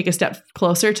forward, take a step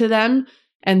closer to them.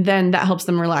 And then that helps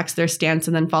them relax their stance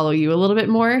and then follow you a little bit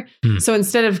more. So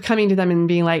instead of coming to them and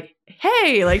being like,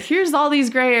 hey, like, here's all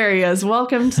these gray areas,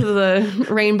 welcome to the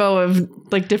rainbow of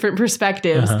like different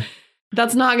perspectives.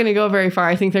 That's not going to go very far.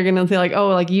 I think they're going to feel like, oh,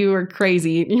 like you are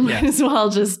crazy. You might as well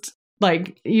just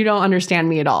like, you don't understand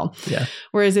me at all. Yeah.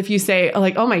 Whereas if you say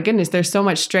like, oh my goodness, there's so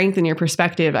much strength in your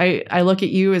perspective. I look at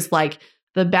you as like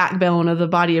the backbone of the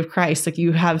body of Christ. Like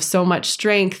you have so much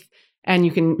strength and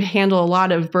you can handle a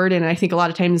lot of burden. And I think a lot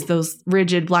of times those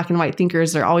rigid black and white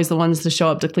thinkers are always the ones to show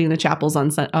up to clean the chapels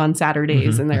on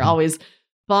Saturdays. And they're always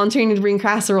volunteering to bring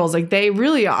casseroles. Like they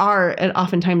really are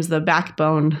oftentimes the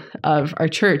backbone of our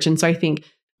church. And so I think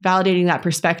validating that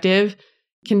perspective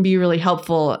can be really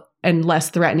helpful and less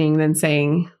threatening than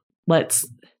saying, let's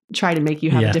try to make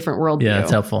you have a different worldview. Yeah,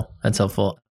 that's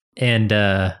helpful. And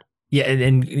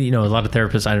and a lot of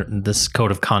therapists, this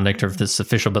code of conduct or this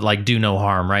official, but like do no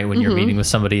harm, right? When you're meeting with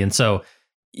somebody. And so,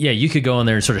 you could go in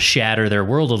there and sort of shatter their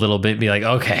world a little bit, be like,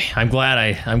 okay, I'm glad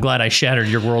I shattered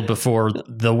your world before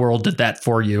the world did that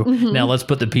for you. Now let's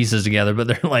put the pieces together. But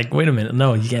they're like, wait a minute,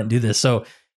 no, you can't do this. So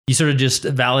you sort of just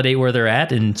validate where they're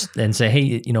at and say,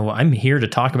 hey, I'm here to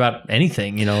talk about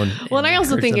anything, and I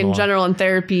also think in general in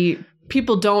therapy,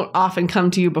 people don't often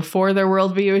come to you before their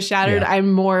worldview is shattered.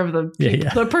 I'm more of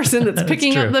the person that's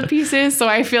picking up the pieces. So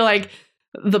I feel like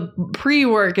the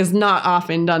pre-work is not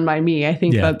often done by me. I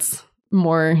think that's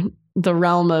more the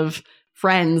realm of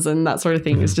friends and that sort of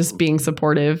thing is just being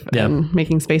supportive and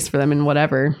making space for them and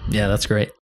whatever. Yeah, that's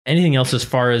great. Anything else as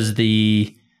far as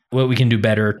what we can do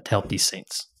better to help these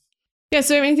saints? Yeah,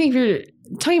 so I think if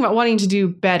you're talking about wanting to do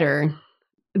better,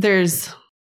 there's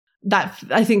that.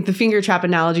 I think the finger trap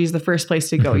analogy is the first place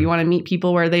to go. You want to meet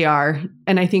people where they are.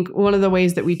 And I think one of the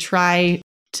ways that we try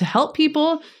to help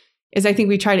people is I think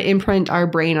we try to imprint our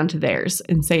brain onto theirs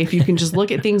and say, if you can just look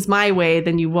at things my way,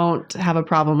 then you won't have a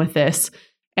problem with this.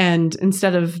 And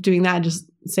instead of doing that, just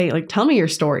say, like, tell me your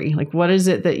story. Like, what is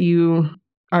it that you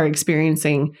are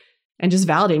experiencing? And just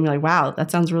validate me, like, wow, that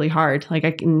sounds really hard. Like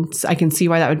I can see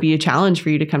why that would be a challenge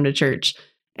for you to come to church.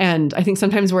 And I think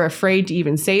sometimes we're afraid to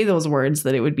even say those words,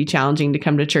 that it would be challenging to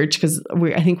come to church, because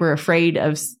I think we're afraid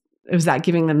of that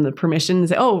giving them the permission to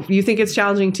say, oh, you think it's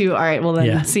challenging too? All right, well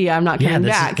then see, I'm not coming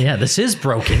back. This is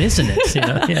broken, isn't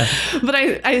it? But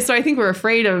I think we're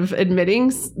afraid of admitting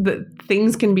that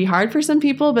things can be hard for some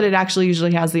people, but it actually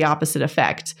usually has the opposite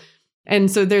effect.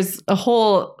 And so there's a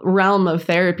whole realm of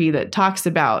therapy that talks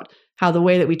about how the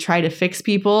way that we try to fix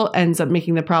people ends up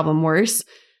making the problem worse.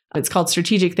 It's called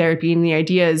strategic therapy. And the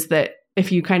idea is that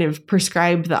if you kind of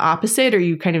prescribe the opposite, or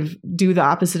you kind of do the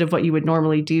opposite of what you would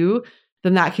normally do,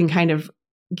 then that can kind of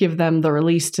give them the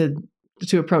release to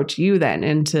approach you then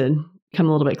and to come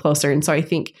a little bit closer. And so I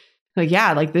think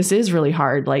this is really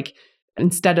hard. Like,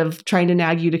 instead of trying to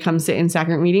nag you to come sit in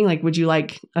sacrament meeting, like, would you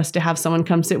like us to have someone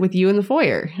come sit with you in the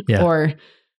foyer? Or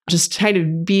just try to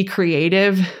be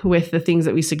creative with the things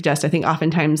that we suggest. I think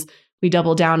oftentimes we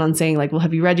double down on saying like, well,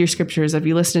 have you read your scriptures? Have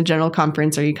you listened to general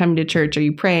conference? Are you coming to church? Are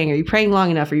you praying? Are you praying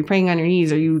long enough? Are you praying on your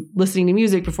knees? Are you listening to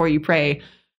music before you pray?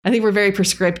 I think we're very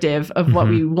prescriptive of what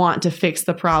we want to fix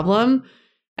the problem.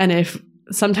 And if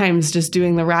sometimes just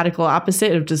doing the radical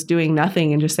opposite of just doing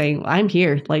nothing and just saying, I'm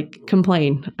here, like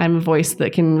complain. I'm a voice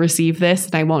that can receive this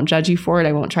and I won't judge you for it.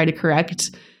 I won't try to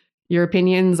correct your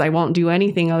opinions. I won't do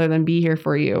anything other than be here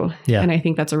for you. Yeah. And I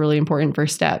think that's a really important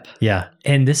first step. Yeah.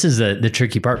 And this is the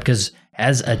tricky part, because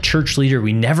as a church leader,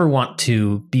 we never want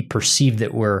to be perceived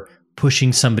that we're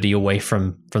pushing somebody away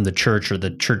from the church or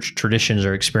the church traditions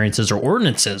or experiences or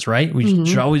ordinances, right? We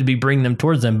should always be bringing them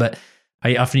towards them. But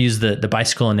I often use the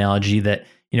bicycle analogy that,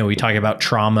 we talk about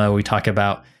trauma, we talk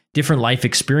about different life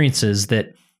experiences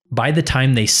that by the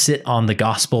time they sit on the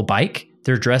gospel bike,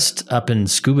 they're dressed up in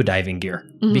scuba diving gear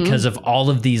because of all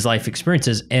of these life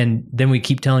experiences. And then we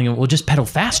keep telling them, well, just pedal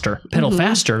faster.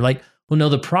 Like, well, no,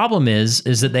 the problem is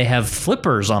that they have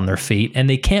flippers on their feet and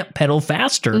they can't pedal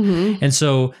faster. And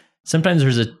so sometimes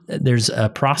there's a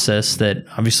process that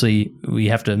obviously we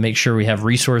have to make sure we have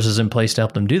resources in place to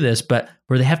help them do this, but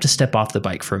where they have to step off the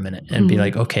bike for a minute and be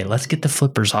like, okay, let's get the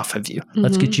flippers off of you.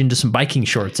 Let's get you into some biking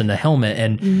shorts and a helmet.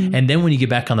 And then when you get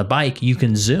back on the bike, you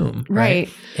can zoom. Right.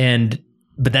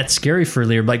 But that's scary for a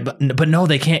leader. Like, but no,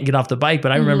 they can't get off the bike.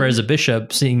 But I remember as a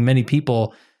bishop seeing many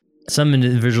people, some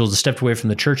individuals stepped away from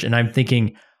the church, and I'm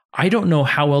thinking, I don't know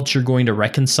how else you're going to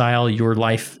reconcile your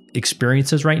life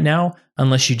experiences right now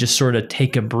unless you just sort of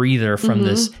take a breather from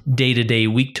this day-to-day,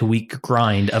 week-to-week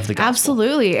grind of the gospel.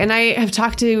 Absolutely. And I have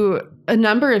talked to a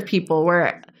number of people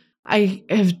where I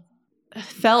have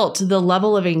felt the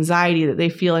level of anxiety that they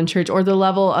feel in church, or the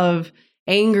level of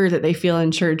anger that they feel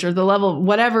in church, or the level,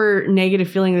 whatever negative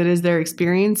feeling that is they're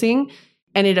experiencing.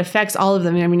 And it affects all of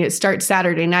them. I mean, it starts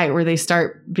Saturday night where they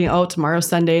start being, tomorrow's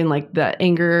Sunday, and like the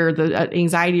anger or the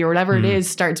anxiety or whatever it is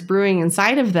starts brewing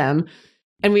inside of them.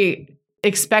 And we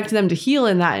expect them to heal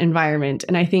in that environment.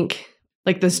 And I think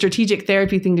like the strategic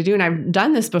therapy thing to do, and I've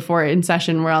done this before in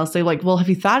session where I'll say like, well, have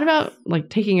you thought about like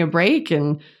taking a break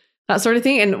and that sort of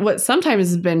thing? And what sometimes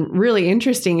has been really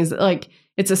interesting is like,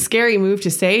 it's a scary move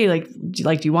to say, like,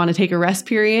 do you want to take a rest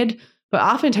period? But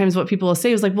oftentimes what people will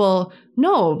say is like, well,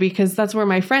 no, because that's where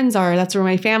my friends are. That's where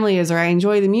my family is, or I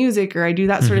enjoy the music, or I do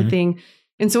that sort of thing.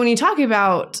 And so when you talk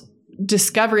about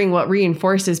discovering what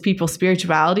reinforces people's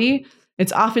spirituality,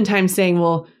 it's oftentimes saying,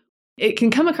 well, it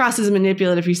can come across as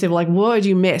manipulative if you say, well, like, what would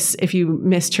you miss if you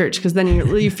miss church? Because then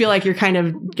you feel like you're kind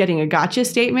of getting a gotcha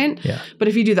statement. Yeah. But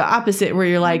if you do the opposite, where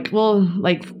you're like, well,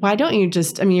 like, why don't you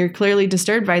just, I mean, you're clearly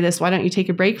disturbed by this. Why don't you take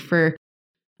a break for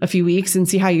a few weeks and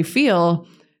see how you feel?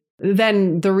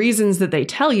 Then the reasons that they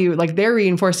tell you, like they're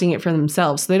reinforcing it for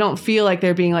themselves. So they don't feel like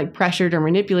they're being like pressured or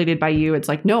manipulated by you. It's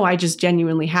like, no, I just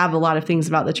genuinely have a lot of things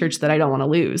about the church that I don't want to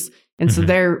lose. And so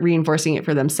they're reinforcing it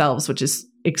for themselves, which is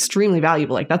extremely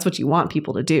valuable. Like that's what you want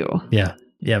people to do. Yeah.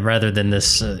 Yeah. Rather than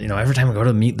this, every time I go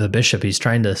to meet the bishop, he's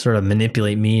trying to sort of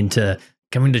manipulate me into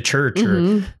coming to church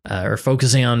or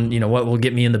focusing on, what will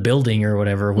get me in the building or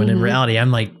whatever. When in reality,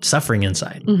 I'm like suffering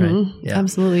inside. Right? Yeah.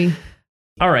 Absolutely.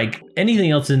 All right. Anything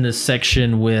else in this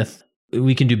section with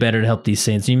we can do better to help these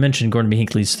saints? You mentioned Gordon B.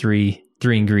 Hinckley's three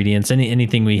ingredients.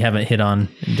 Anything we haven't hit on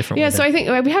in different ways? Yeah. So I think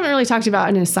we haven't really talked about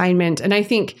an assignment. And I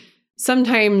think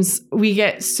sometimes we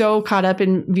get so caught up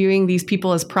in viewing these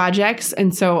people as projects.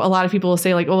 And so a lot of people will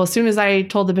say like, well, as soon as I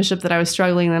told the bishop that I was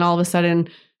struggling, then all of a sudden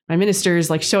my ministers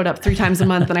like showed up 3 times a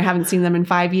month and I haven't seen them in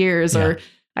 5 years, or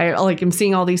I like am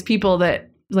seeing all these people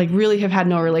that like really have had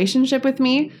no relationship with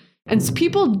me. And so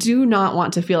people do not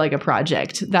want to feel like a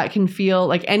project. That can feel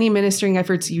like any ministering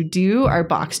efforts you do are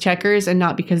box checkers and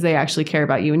not because they actually care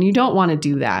about you. And you don't want to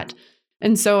do that.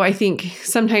 And so I think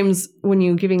sometimes when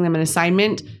you're giving them an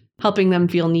assignment, helping them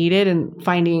feel needed and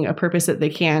finding a purpose that they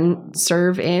can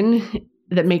serve in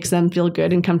that makes them feel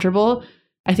good and comfortable,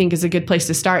 I think is a good place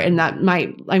to start. And that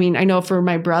I know for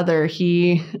my brother,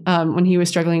 he, when he was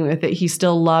struggling with it, he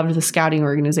still loved the scouting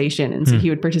organization. And so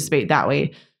he would participate that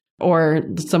way. Or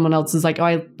someone else is like,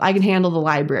 oh, I can handle the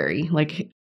library.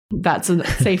 Like that's a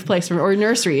safe place for, or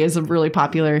nursery is a really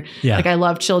popular, like I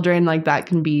love children, like that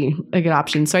can be a good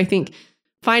option. So I think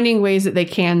finding ways that they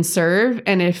can serve,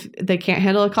 and if they can't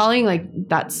handle a calling, like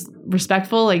that's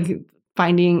respectful, like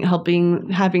having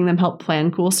them help plan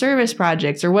cool service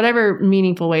projects or whatever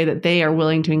meaningful way that they are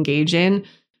willing to engage in,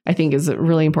 I think is a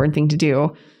really important thing to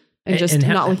do. And just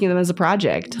not looking at them as a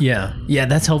project. Yeah. Yeah.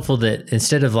 That's helpful that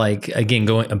instead of like, again,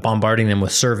 going and bombarding them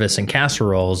with service and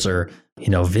casseroles or,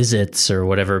 visits or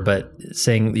whatever, but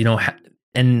saying,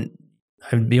 and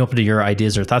I'd be open to your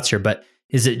ideas or thoughts here, but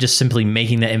is it just simply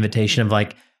making that invitation of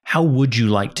like, how would you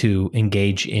like to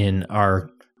engage in our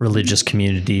religious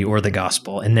community or the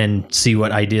gospel, and then see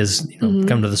what ideas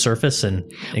come to the surface. And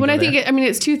when I think,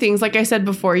 it's two things. Like I said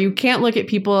before, you can't look at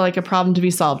people like a problem to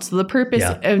be solved. So the purpose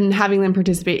of having them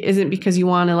participate isn't because you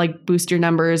want to like boost your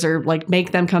numbers or like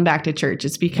make them come back to church.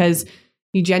 It's because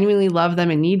you genuinely love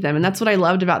them and need them. And that's what I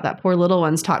loved about that Poor Little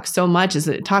Ones talk so much, is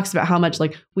that it talks about how much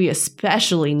like we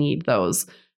especially need those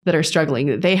that are struggling,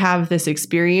 that they have this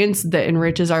experience that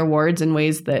enriches our wards in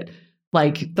ways that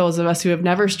like those of us who have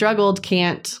never struggled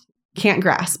can't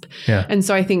grasp. Yeah. And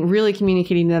so I think really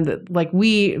communicating to them that like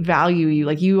we value you,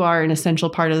 like you are an essential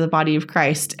part of the body of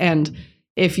Christ. And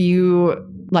if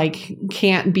you like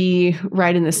can't be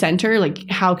right in the center, like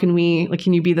how can we, like,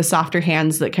 can you be the softer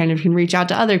hands that kind of can reach out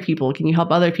to other people? Can you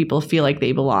help other people feel like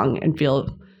they belong and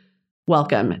feel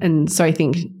welcome? And so I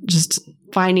think just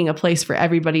finding a place for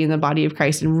everybody in the body of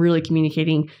Christ and really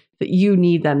communicating that you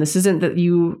need them. This isn't that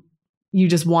you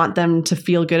just want them to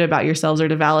feel good about yourselves or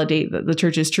to validate that the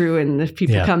church is true. And if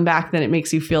people come back, then it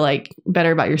makes you feel like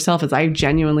better about yourself, as I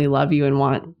genuinely love you and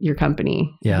want your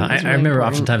company. Yeah. I remember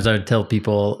important. Oftentimes I would tell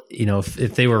people,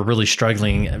 if they were really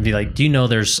struggling, I'd be like, I know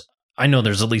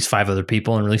there's at least 5 other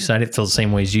people in Relief Society that feel the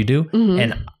same way as you do. Mm-hmm.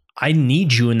 And I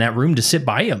need you in that room to sit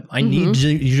by them. I need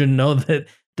you to know that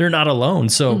they're not alone.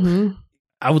 So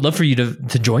I would love for you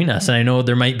to join us. And I know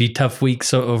there might be tough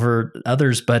weeks over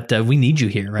others, but we need you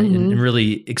here, right? And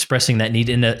really expressing that need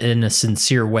in a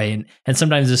sincere way. And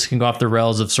sometimes this can go off the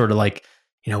rails of sort of like,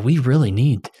 we really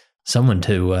need someone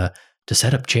to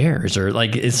set up chairs, or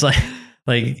like, it's like,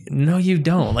 no, you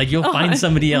don't. Like you'll find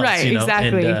somebody else, right,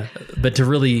 exactly. And, but to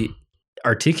really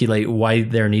articulate why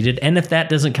they're needed. And if that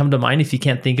doesn't come to mind, if you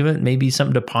can't think of it, maybe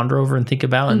something to ponder over and think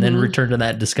about, and then return to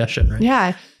that discussion, right?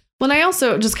 Yeah. Well, and I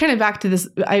also just kind of back to this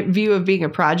view of being a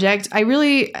project. I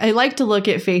like to look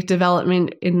at faith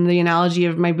development in the analogy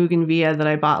of my bougainvillea that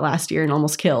I bought last year and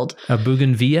almost killed. A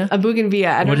bougainvillea? A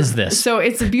bougainvillea. What is this? So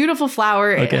it's a beautiful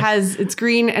flower. Okay. It's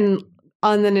green, and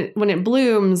then when it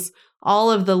blooms, all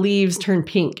of the leaves turn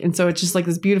pink. And so it's just like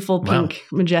this beautiful pink,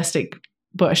 majestic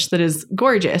bush that is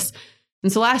gorgeous.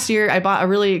 And so last year I bought a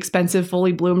really expensive,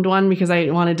 fully bloomed one because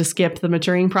I wanted to skip the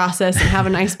maturing process and have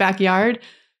a nice backyard.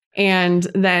 And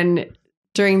then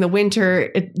during the winter,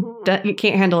 it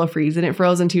can't handle a freeze, and it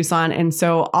froze in Tucson. And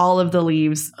so all of the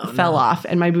leaves fell off,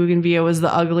 and my bougainvillea was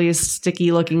the ugliest,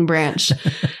 sticky looking branch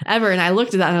ever. And I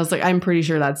looked at that and I was like, I'm pretty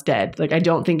sure that's dead. Like, I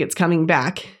don't think it's coming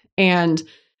back. And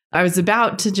I was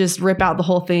about to just rip out the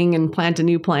whole thing and plant a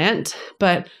new plant,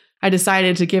 but I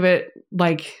decided to give it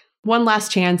like one last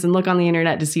chance and look on the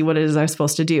internet to see what it is I was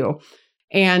supposed to do.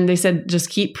 And they said, just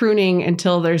keep pruning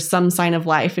until there's some sign of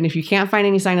life. And if you can't find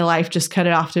any sign of life, just cut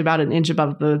it off to about an inch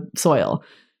above the soil.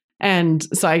 And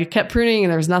so I kept pruning, and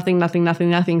there was nothing.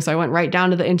 So I went right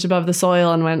down to the inch above the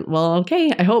soil and went, well,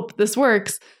 okay, I hope this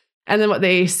works. And then what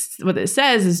it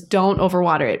says is don't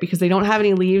overwater it, because they don't have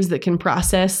any leaves that can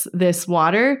process this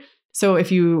water. So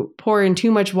if you pour in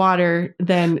too much water,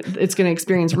 then it's going to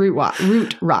experience root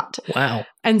rot. Wow.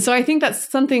 And so I think that's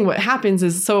something what happens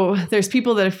is, so there's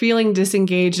people that are feeling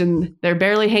disengaged and they're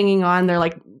barely hanging on. They're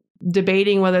like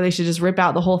debating whether they should just rip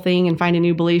out the whole thing and find a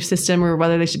new belief system, or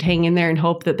whether they should hang in there and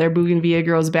hope that their bougainvillea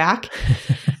grows back.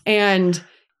 And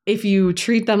if you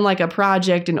treat them like a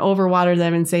project and overwater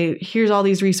them and say, here's all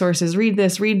these resources, read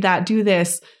this, read that, do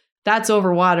this, that's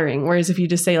overwatering. Whereas if you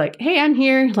just say like, hey, I'm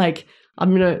here, like,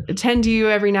 I'm going to attend to you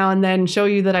every now and then, show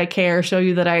you that I care, show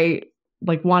you that I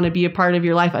like want to be a part of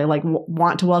your life. I like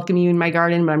want to welcome you in my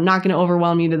garden, but I'm not going to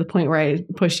overwhelm you to the point where I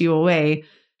push you away.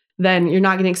 Then you're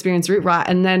not going to experience root rot.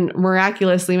 And then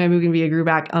miraculously, my bougainvillea grew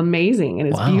back amazing, and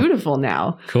it's beautiful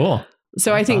now. Cool.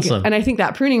 So that's awesome. And I think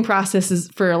that pruning process is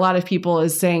for a lot of people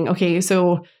is saying, okay,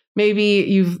 so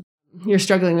maybe you're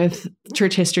struggling with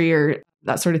church history or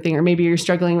that sort of thing, or maybe you're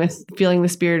struggling with feeling the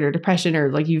spirit or depression,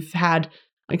 or like you've had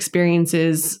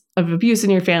experiences of abuse in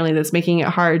your family that's making it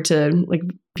hard to like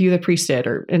view the priesthood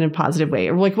or in a positive way,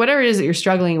 or like whatever it is that you're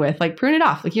struggling with, like prune it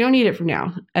off. Like you don't need it from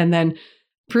now. And then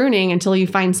pruning until you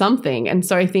find something. And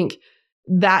so I think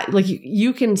that like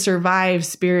you can survive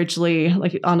spiritually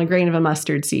like on a grain of a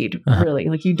mustard seed, really.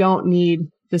 Like you don't need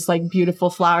this like beautiful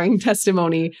flowering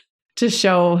testimony to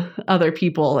show other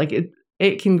people. Like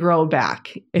it can grow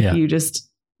back if you just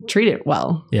treat it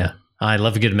well. Yeah. I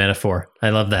love a good metaphor. I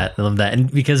love that.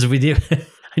 And because we do,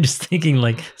 I'm just thinking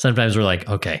like sometimes we're like,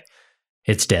 okay,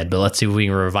 it's dead, but let's see if we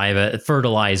can revive it.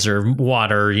 Fertilizer,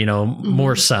 water,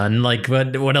 more sun. Like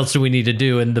what else do we need to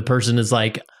do? And the person is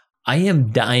like, I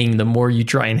am dying the more you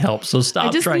try and help. So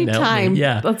stop trying to help time. Me.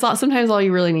 Yeah. That's all. Sometimes all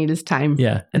you really need is time.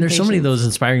 Yeah. And there's so many of those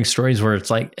inspiring stories where it's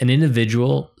like an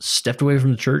individual stepped away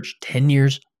from the church 10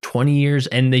 years, 20 years,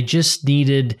 and they just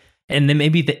needed, and then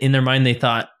maybe in their mind they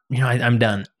thought, I'm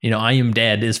done. I am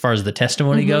dead as far as the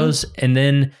testimony goes. And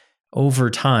then over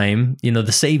time,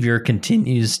 the Savior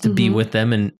continues to be with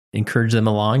them and encourage them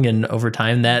along. And over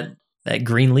time, that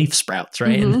green leaf sprouts,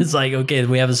 right? And it's like, okay,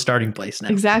 we have a starting place now.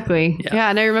 Exactly. Yeah.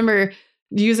 And I remember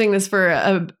using this for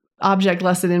a object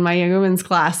lesson in my young women's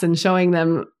class and showing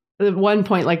them at one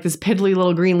point, like this piddly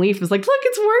little green leaf was like, look,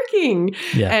 it's working.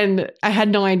 Yeah. And I had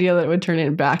no idea that it would turn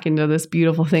it back into this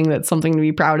beautiful thing that's something to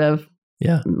be proud of.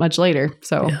 Yeah. Much later.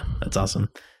 So yeah, that's awesome.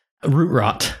 Root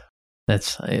rot.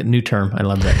 That's a new term. I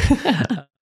love that.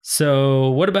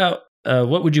 So what about,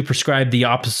 what would you prescribe the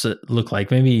opposite look like?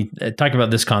 Maybe talk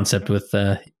about this concept with,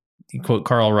 quote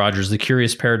Carl Rogers, the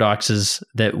curious paradox is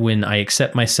that when I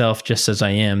accept myself just as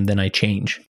I am, then I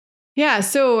change. Yeah.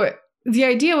 So the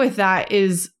idea with that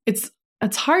is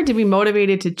it's hard to be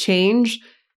motivated to change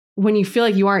when you feel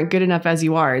like you aren't good enough as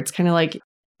you are. It's kind of like,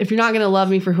 if you're not going to love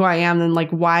me for who I am, then like,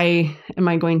 why am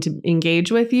I going to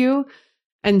engage with you?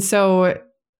 And so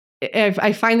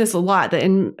I find this a lot that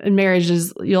in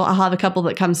marriages, I'll have a couple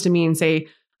that comes to me and say,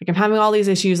 like, I'm having all these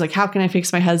issues. Like, how can I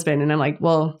fix my husband? And I'm like,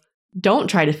 well, don't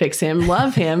try to fix him.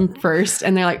 Love him first.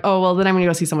 And they're like, oh, well, then I'm going to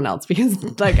go see someone else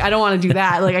because like, I don't want to do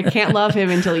that. Like, I can't love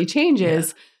him until he changes.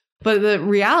 Yeah. But the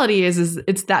reality is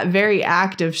it's that very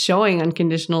act of showing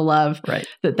unconditional love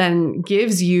that then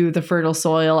gives you the fertile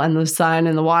soil and the sun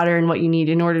and the water and what you need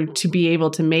in order to be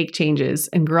able to make changes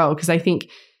and grow. Because I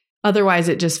think otherwise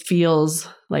it just feels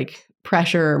like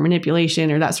pressure or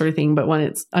manipulation or that sort of thing. But when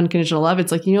it's unconditional love,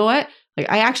 it's like, you know what? Like,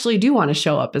 I actually do want to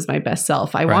show up as my best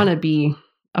self. I want to be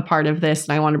a part of this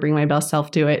and I want to bring my best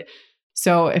self to it.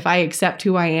 So if I accept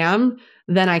who I am,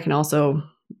 then I can also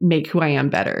make who I am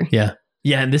better. Yeah.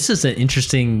 Yeah, and this is an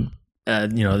interesting,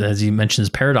 as you mentioned,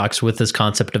 this paradox with this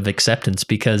concept of acceptance,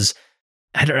 because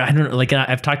I don't like,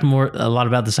 I've talked a lot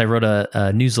about this. I wrote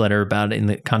a newsletter about it in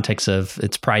the context of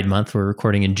it's Pride Month. We're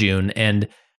recording in June, and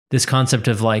this concept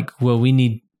of like, well, we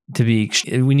need to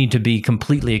be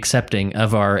completely accepting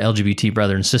of our LGBT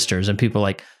brother and sisters, and people are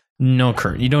like, no,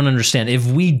 Kurt, you don't understand. If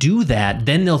we do that,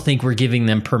 then they'll think we're giving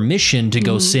them permission to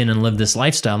go sin and live this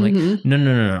lifestyle. I'm like,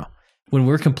 no. When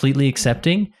we're completely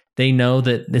accepting, they know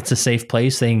that it's a safe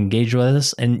place. They engage with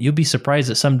us, and you'll be surprised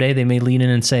that someday they may lean in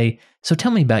and say, so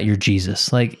tell me about your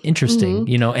Jesus. Like, interesting,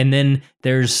 and then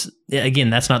there's, again,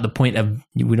 that's not the point of,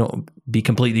 we don't be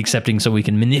completely accepting so we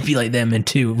can manipulate them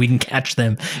into, we can catch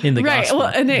them in the gospel.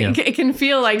 Well, and it can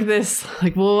feel like this,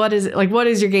 like, well, what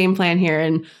is your game plan here?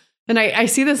 And I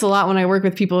see this a lot when I work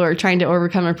with people who are trying to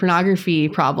overcome a pornography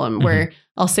problem, where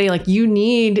I'll say, like, you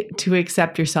need to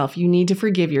accept yourself. You need to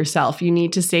forgive yourself. You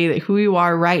need to say that who you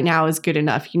are right now is good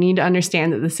enough. You need to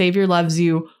understand that the Savior loves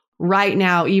you right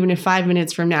now, even if 5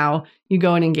 minutes from now you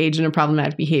go and engage in a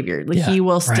problematic behavior. Like, he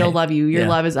will still love you. Your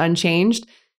love is unchanged.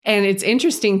 And it's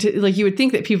interesting to, like, you would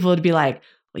think that people would be like,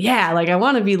 well, yeah, like, I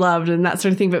want to be loved and that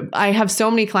sort of thing. But I have so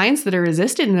many clients that are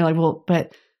resistant, and they're like, well,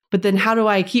 but then how do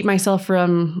I keep myself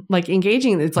from like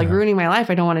engaging? It's like ruining my life.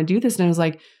 I don't want to do this. And I was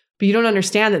like, but you don't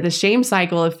understand that the shame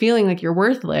cycle of feeling like you're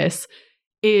worthless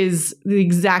is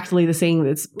exactly the thing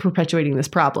that's perpetuating this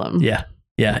problem. Yeah.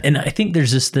 Yeah. And I think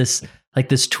there's just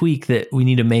this tweak that we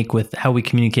need to make with how we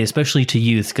communicate, especially to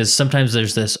youth, because sometimes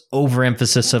there's this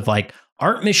overemphasis of like,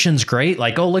 aren't missions great?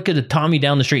 Like, oh, look at Tommy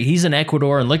down the street. He's in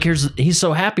Ecuador, and look, he's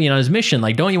so happy on his mission.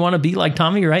 Like, don't you want to be like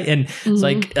Tommy, right? And it's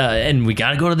like, and we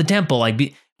got to go to the temple.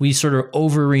 Like, we sort of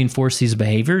over reinforce these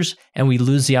behaviors, and we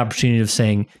lose the opportunity of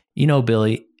saying,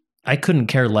 Billy, I couldn't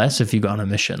care less if you go on a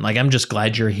mission. Like, I'm just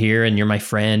glad you're here and you're my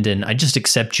friend, and I just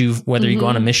accept you whether you go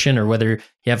on a mission or whether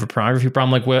you have a pornography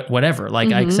problem, like whatever.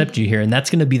 Like, I accept you here. And that's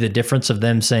going to be the difference of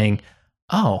them saying,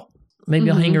 oh, maybe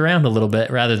I'll hang around a little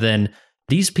bit, rather than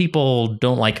these people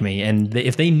don't like me. And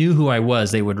if they knew who I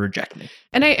was, they would reject me.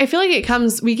 And I feel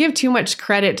like we give too much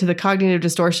credit to the cognitive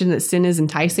distortion that sin is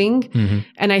enticing.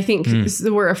 And I think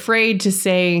we're afraid to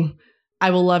say, I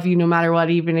will love you no matter what,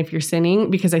 even if you're sinning,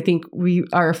 because I think we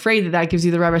are afraid that gives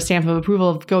you the rubber stamp of approval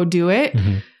of go do it.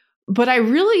 But I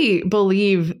really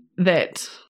believe that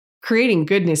creating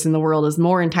goodness in the world is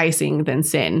more enticing than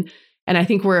sin. And I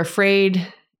think we're afraid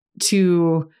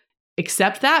to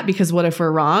accept that because what if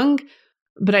we're wrong?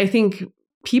 But I think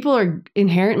people are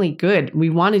inherently good. We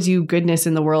want to do goodness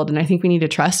in the world. And I think we need to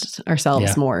trust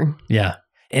ourselves more. Yeah.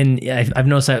 And I've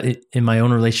noticed that in my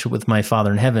own relationship with my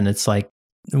Father in heaven, it's like,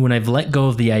 when I've let go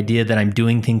of the idea that I'm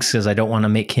doing things because I don't want to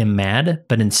make him mad,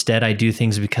 but instead I do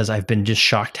things because I've been just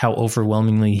shocked how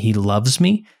overwhelmingly he loves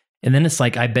me. And then it's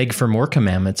like, I beg for more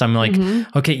commandments. I'm like,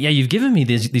 okay, yeah, you've given me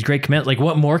these great commandments. Like,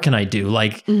 what more can I do?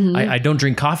 Like, I don't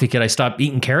drink coffee. Could I stop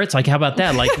eating carrots? Like, how about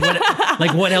that? Like,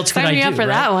 what else could I do? Sign me up for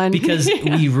that one. Because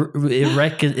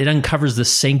it uncovers the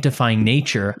sanctifying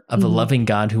nature of a loving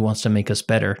God who wants to make us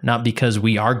better, not because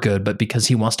we are good, but because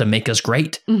he wants to make us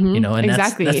great. And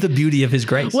that's the beauty of his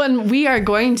grace. When we are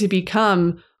going to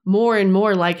become more and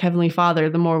more like Heavenly Father,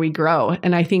 the more we grow.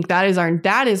 And I think that is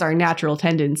our natural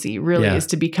tendency, really, is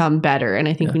to become better. And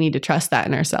I think we need to trust that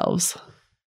in ourselves.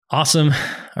 Awesome.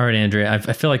 All right, Andrea,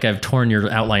 I feel like I've torn your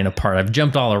outline apart. I've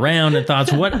jumped all around and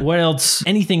thoughts. What else?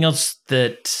 Anything else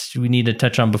that we need to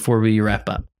touch on before we wrap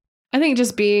up? I think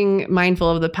just being mindful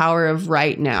of the power of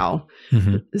right now.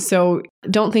 So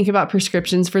don't think about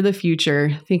prescriptions for the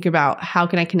future. Think about, how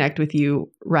can I connect with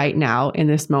you right now in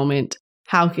this moment?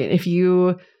 If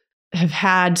you have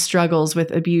had struggles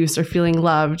with abuse or feeling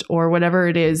loved or whatever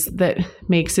it is that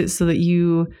makes it so that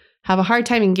you have a hard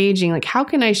time engaging, like, how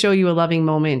can I show you a loving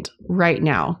moment right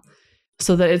now?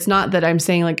 So that it's not that I'm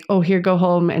saying like, oh, here, go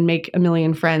home and make a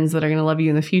million friends that are going to love you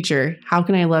in the future. How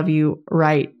can I love you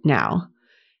right now?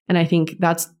 And I think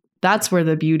that's where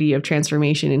the beauty of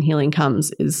transformation and healing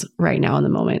comes, is right now in the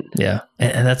moment. Yeah.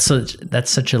 And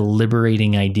that's such a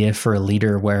liberating idea for a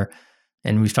leader where,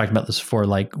 and we've talked about this before,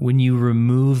 like when you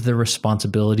remove the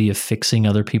responsibility of fixing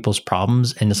other people's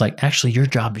problems, and it's like, actually your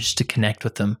job is just to connect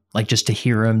with them, like just to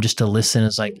hear them, just to listen.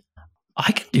 It's like,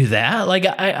 I can do that. Like,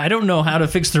 I don't know how to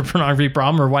fix their pornography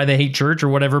problem or why they hate church or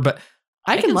whatever, but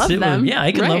I can love them. Yeah,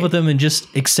 I can love with them and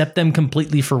just accept them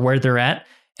completely for where they're at.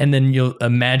 And then you'll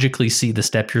magically see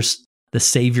the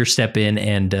Savior step in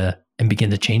and begin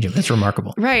to change them. That's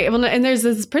remarkable. Right. Well, and there's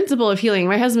this principle of healing.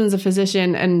 My husband's a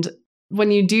physician, and when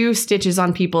you do stitches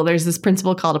on people, there's this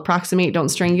principle called approximate, don't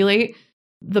strangulate.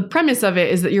 The premise of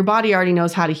it is that your body already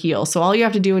knows how to heal. So all you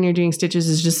have to do when you're doing stitches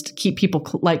is just keep people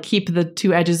keep the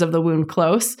two edges of the wound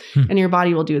close, and your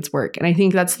body will do its work. And I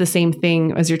think that's the same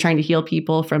thing as you're trying to heal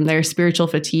people from their spiritual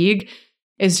fatigue,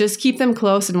 is just keep them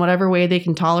close in whatever way they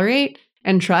can tolerate,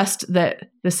 and trust that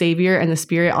the Savior and the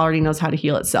Spirit already knows how to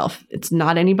heal itself. It's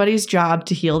not anybody's job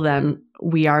to heal them.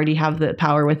 We already have the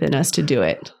power within us to do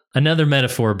it. Another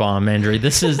metaphor bomb, Andrea.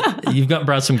 You've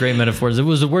brought some great metaphors. It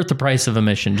was worth the price of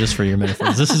admission just for your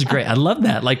metaphors. This is great. I love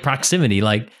that. Like proximity,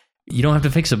 like you don't have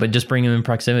to fix it, but just bring them in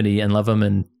proximity and love them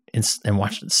and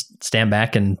watch, stand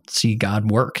back and see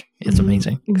God work. It's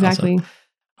amazing. Exactly. Also.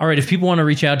 All right. If people want to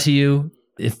reach out to you,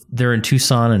 if they're in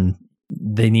Tucson and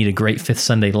they need a great Fifth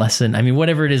Sunday lesson, I mean,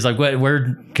 whatever it is, like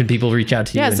where can people reach out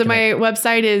to you? Yeah, so my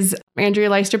website is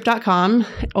AndreaLystrup.com,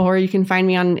 or you can find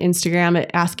me on Instagram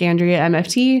at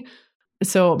AskAndreaMFT.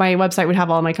 So my website would have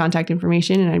all my contact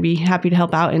information, and I'd be happy to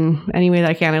help out in any way that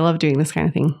I can. I love doing this kind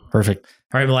of thing. Perfect.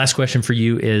 All right, my last question for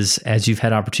you is, as you've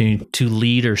had opportunity to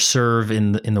lead or serve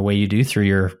in the way you do through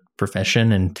your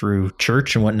profession and through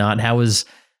church and whatnot, how has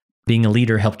being a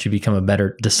leader helped you become a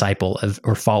better disciple of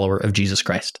or follower of Jesus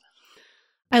Christ?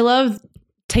 I love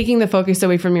taking the focus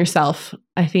away from yourself.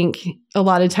 I think a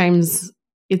lot of times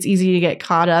it's easy to get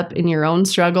caught up in your own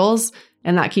struggles,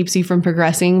 and that keeps you from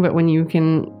progressing. But when you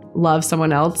can love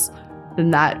someone else,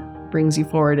 then that brings you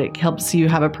forward. It helps you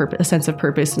have a sense of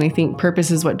purpose. And I think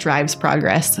purpose is what drives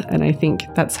progress. And I think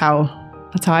that's how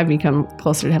I've become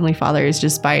closer to Heavenly Father, is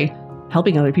just by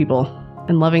helping other people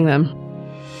and loving them.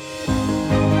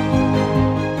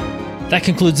 That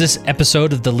concludes this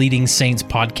episode of the Leading Saints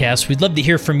podcast. We'd love to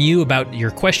hear from you about your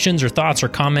questions or thoughts or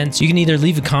comments. You can either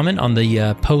leave a comment on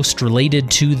the post related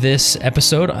to this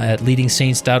episode at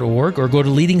leadingsaints.org, or go to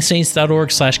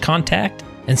leadingsaints.org/contact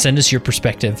and send us your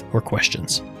perspective or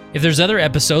questions. If there's other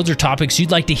episodes or topics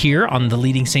you'd like to hear on the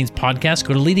Leading Saints podcast,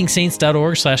 go to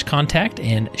leadingsaints.org/contact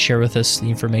and share with us the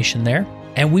information there.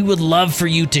 And we would love for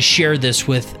you to share this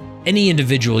with any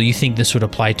individual you think this would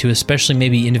apply to, especially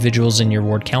maybe individuals in your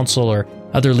ward council or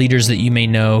other leaders that you may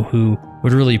know who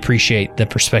would really appreciate the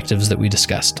perspectives that we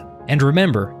discussed. And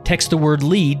remember, text the word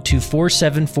LEAD to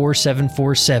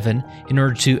 474747 in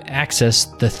order to access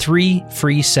the 3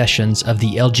 free sessions of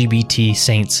the LGBT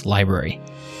Saints Library.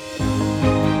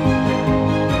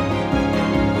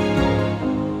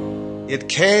 It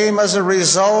came as a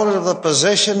result of the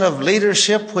position of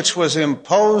leadership which was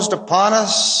imposed upon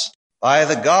us by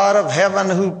the God of heaven,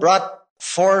 who brought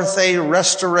forth a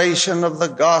restoration of the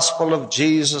gospel of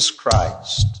Jesus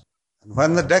Christ. And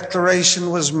when the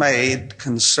declaration was made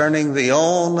concerning the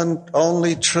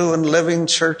only true and living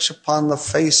church upon the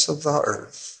face of the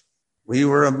earth, we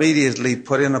were immediately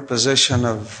put in a position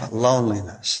of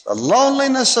loneliness, the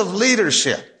loneliness of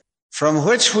leadership, from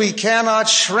which we cannot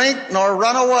shrink nor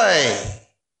run away,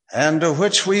 and to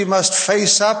which we must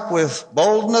face up with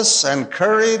boldness and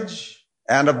courage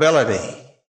and ability.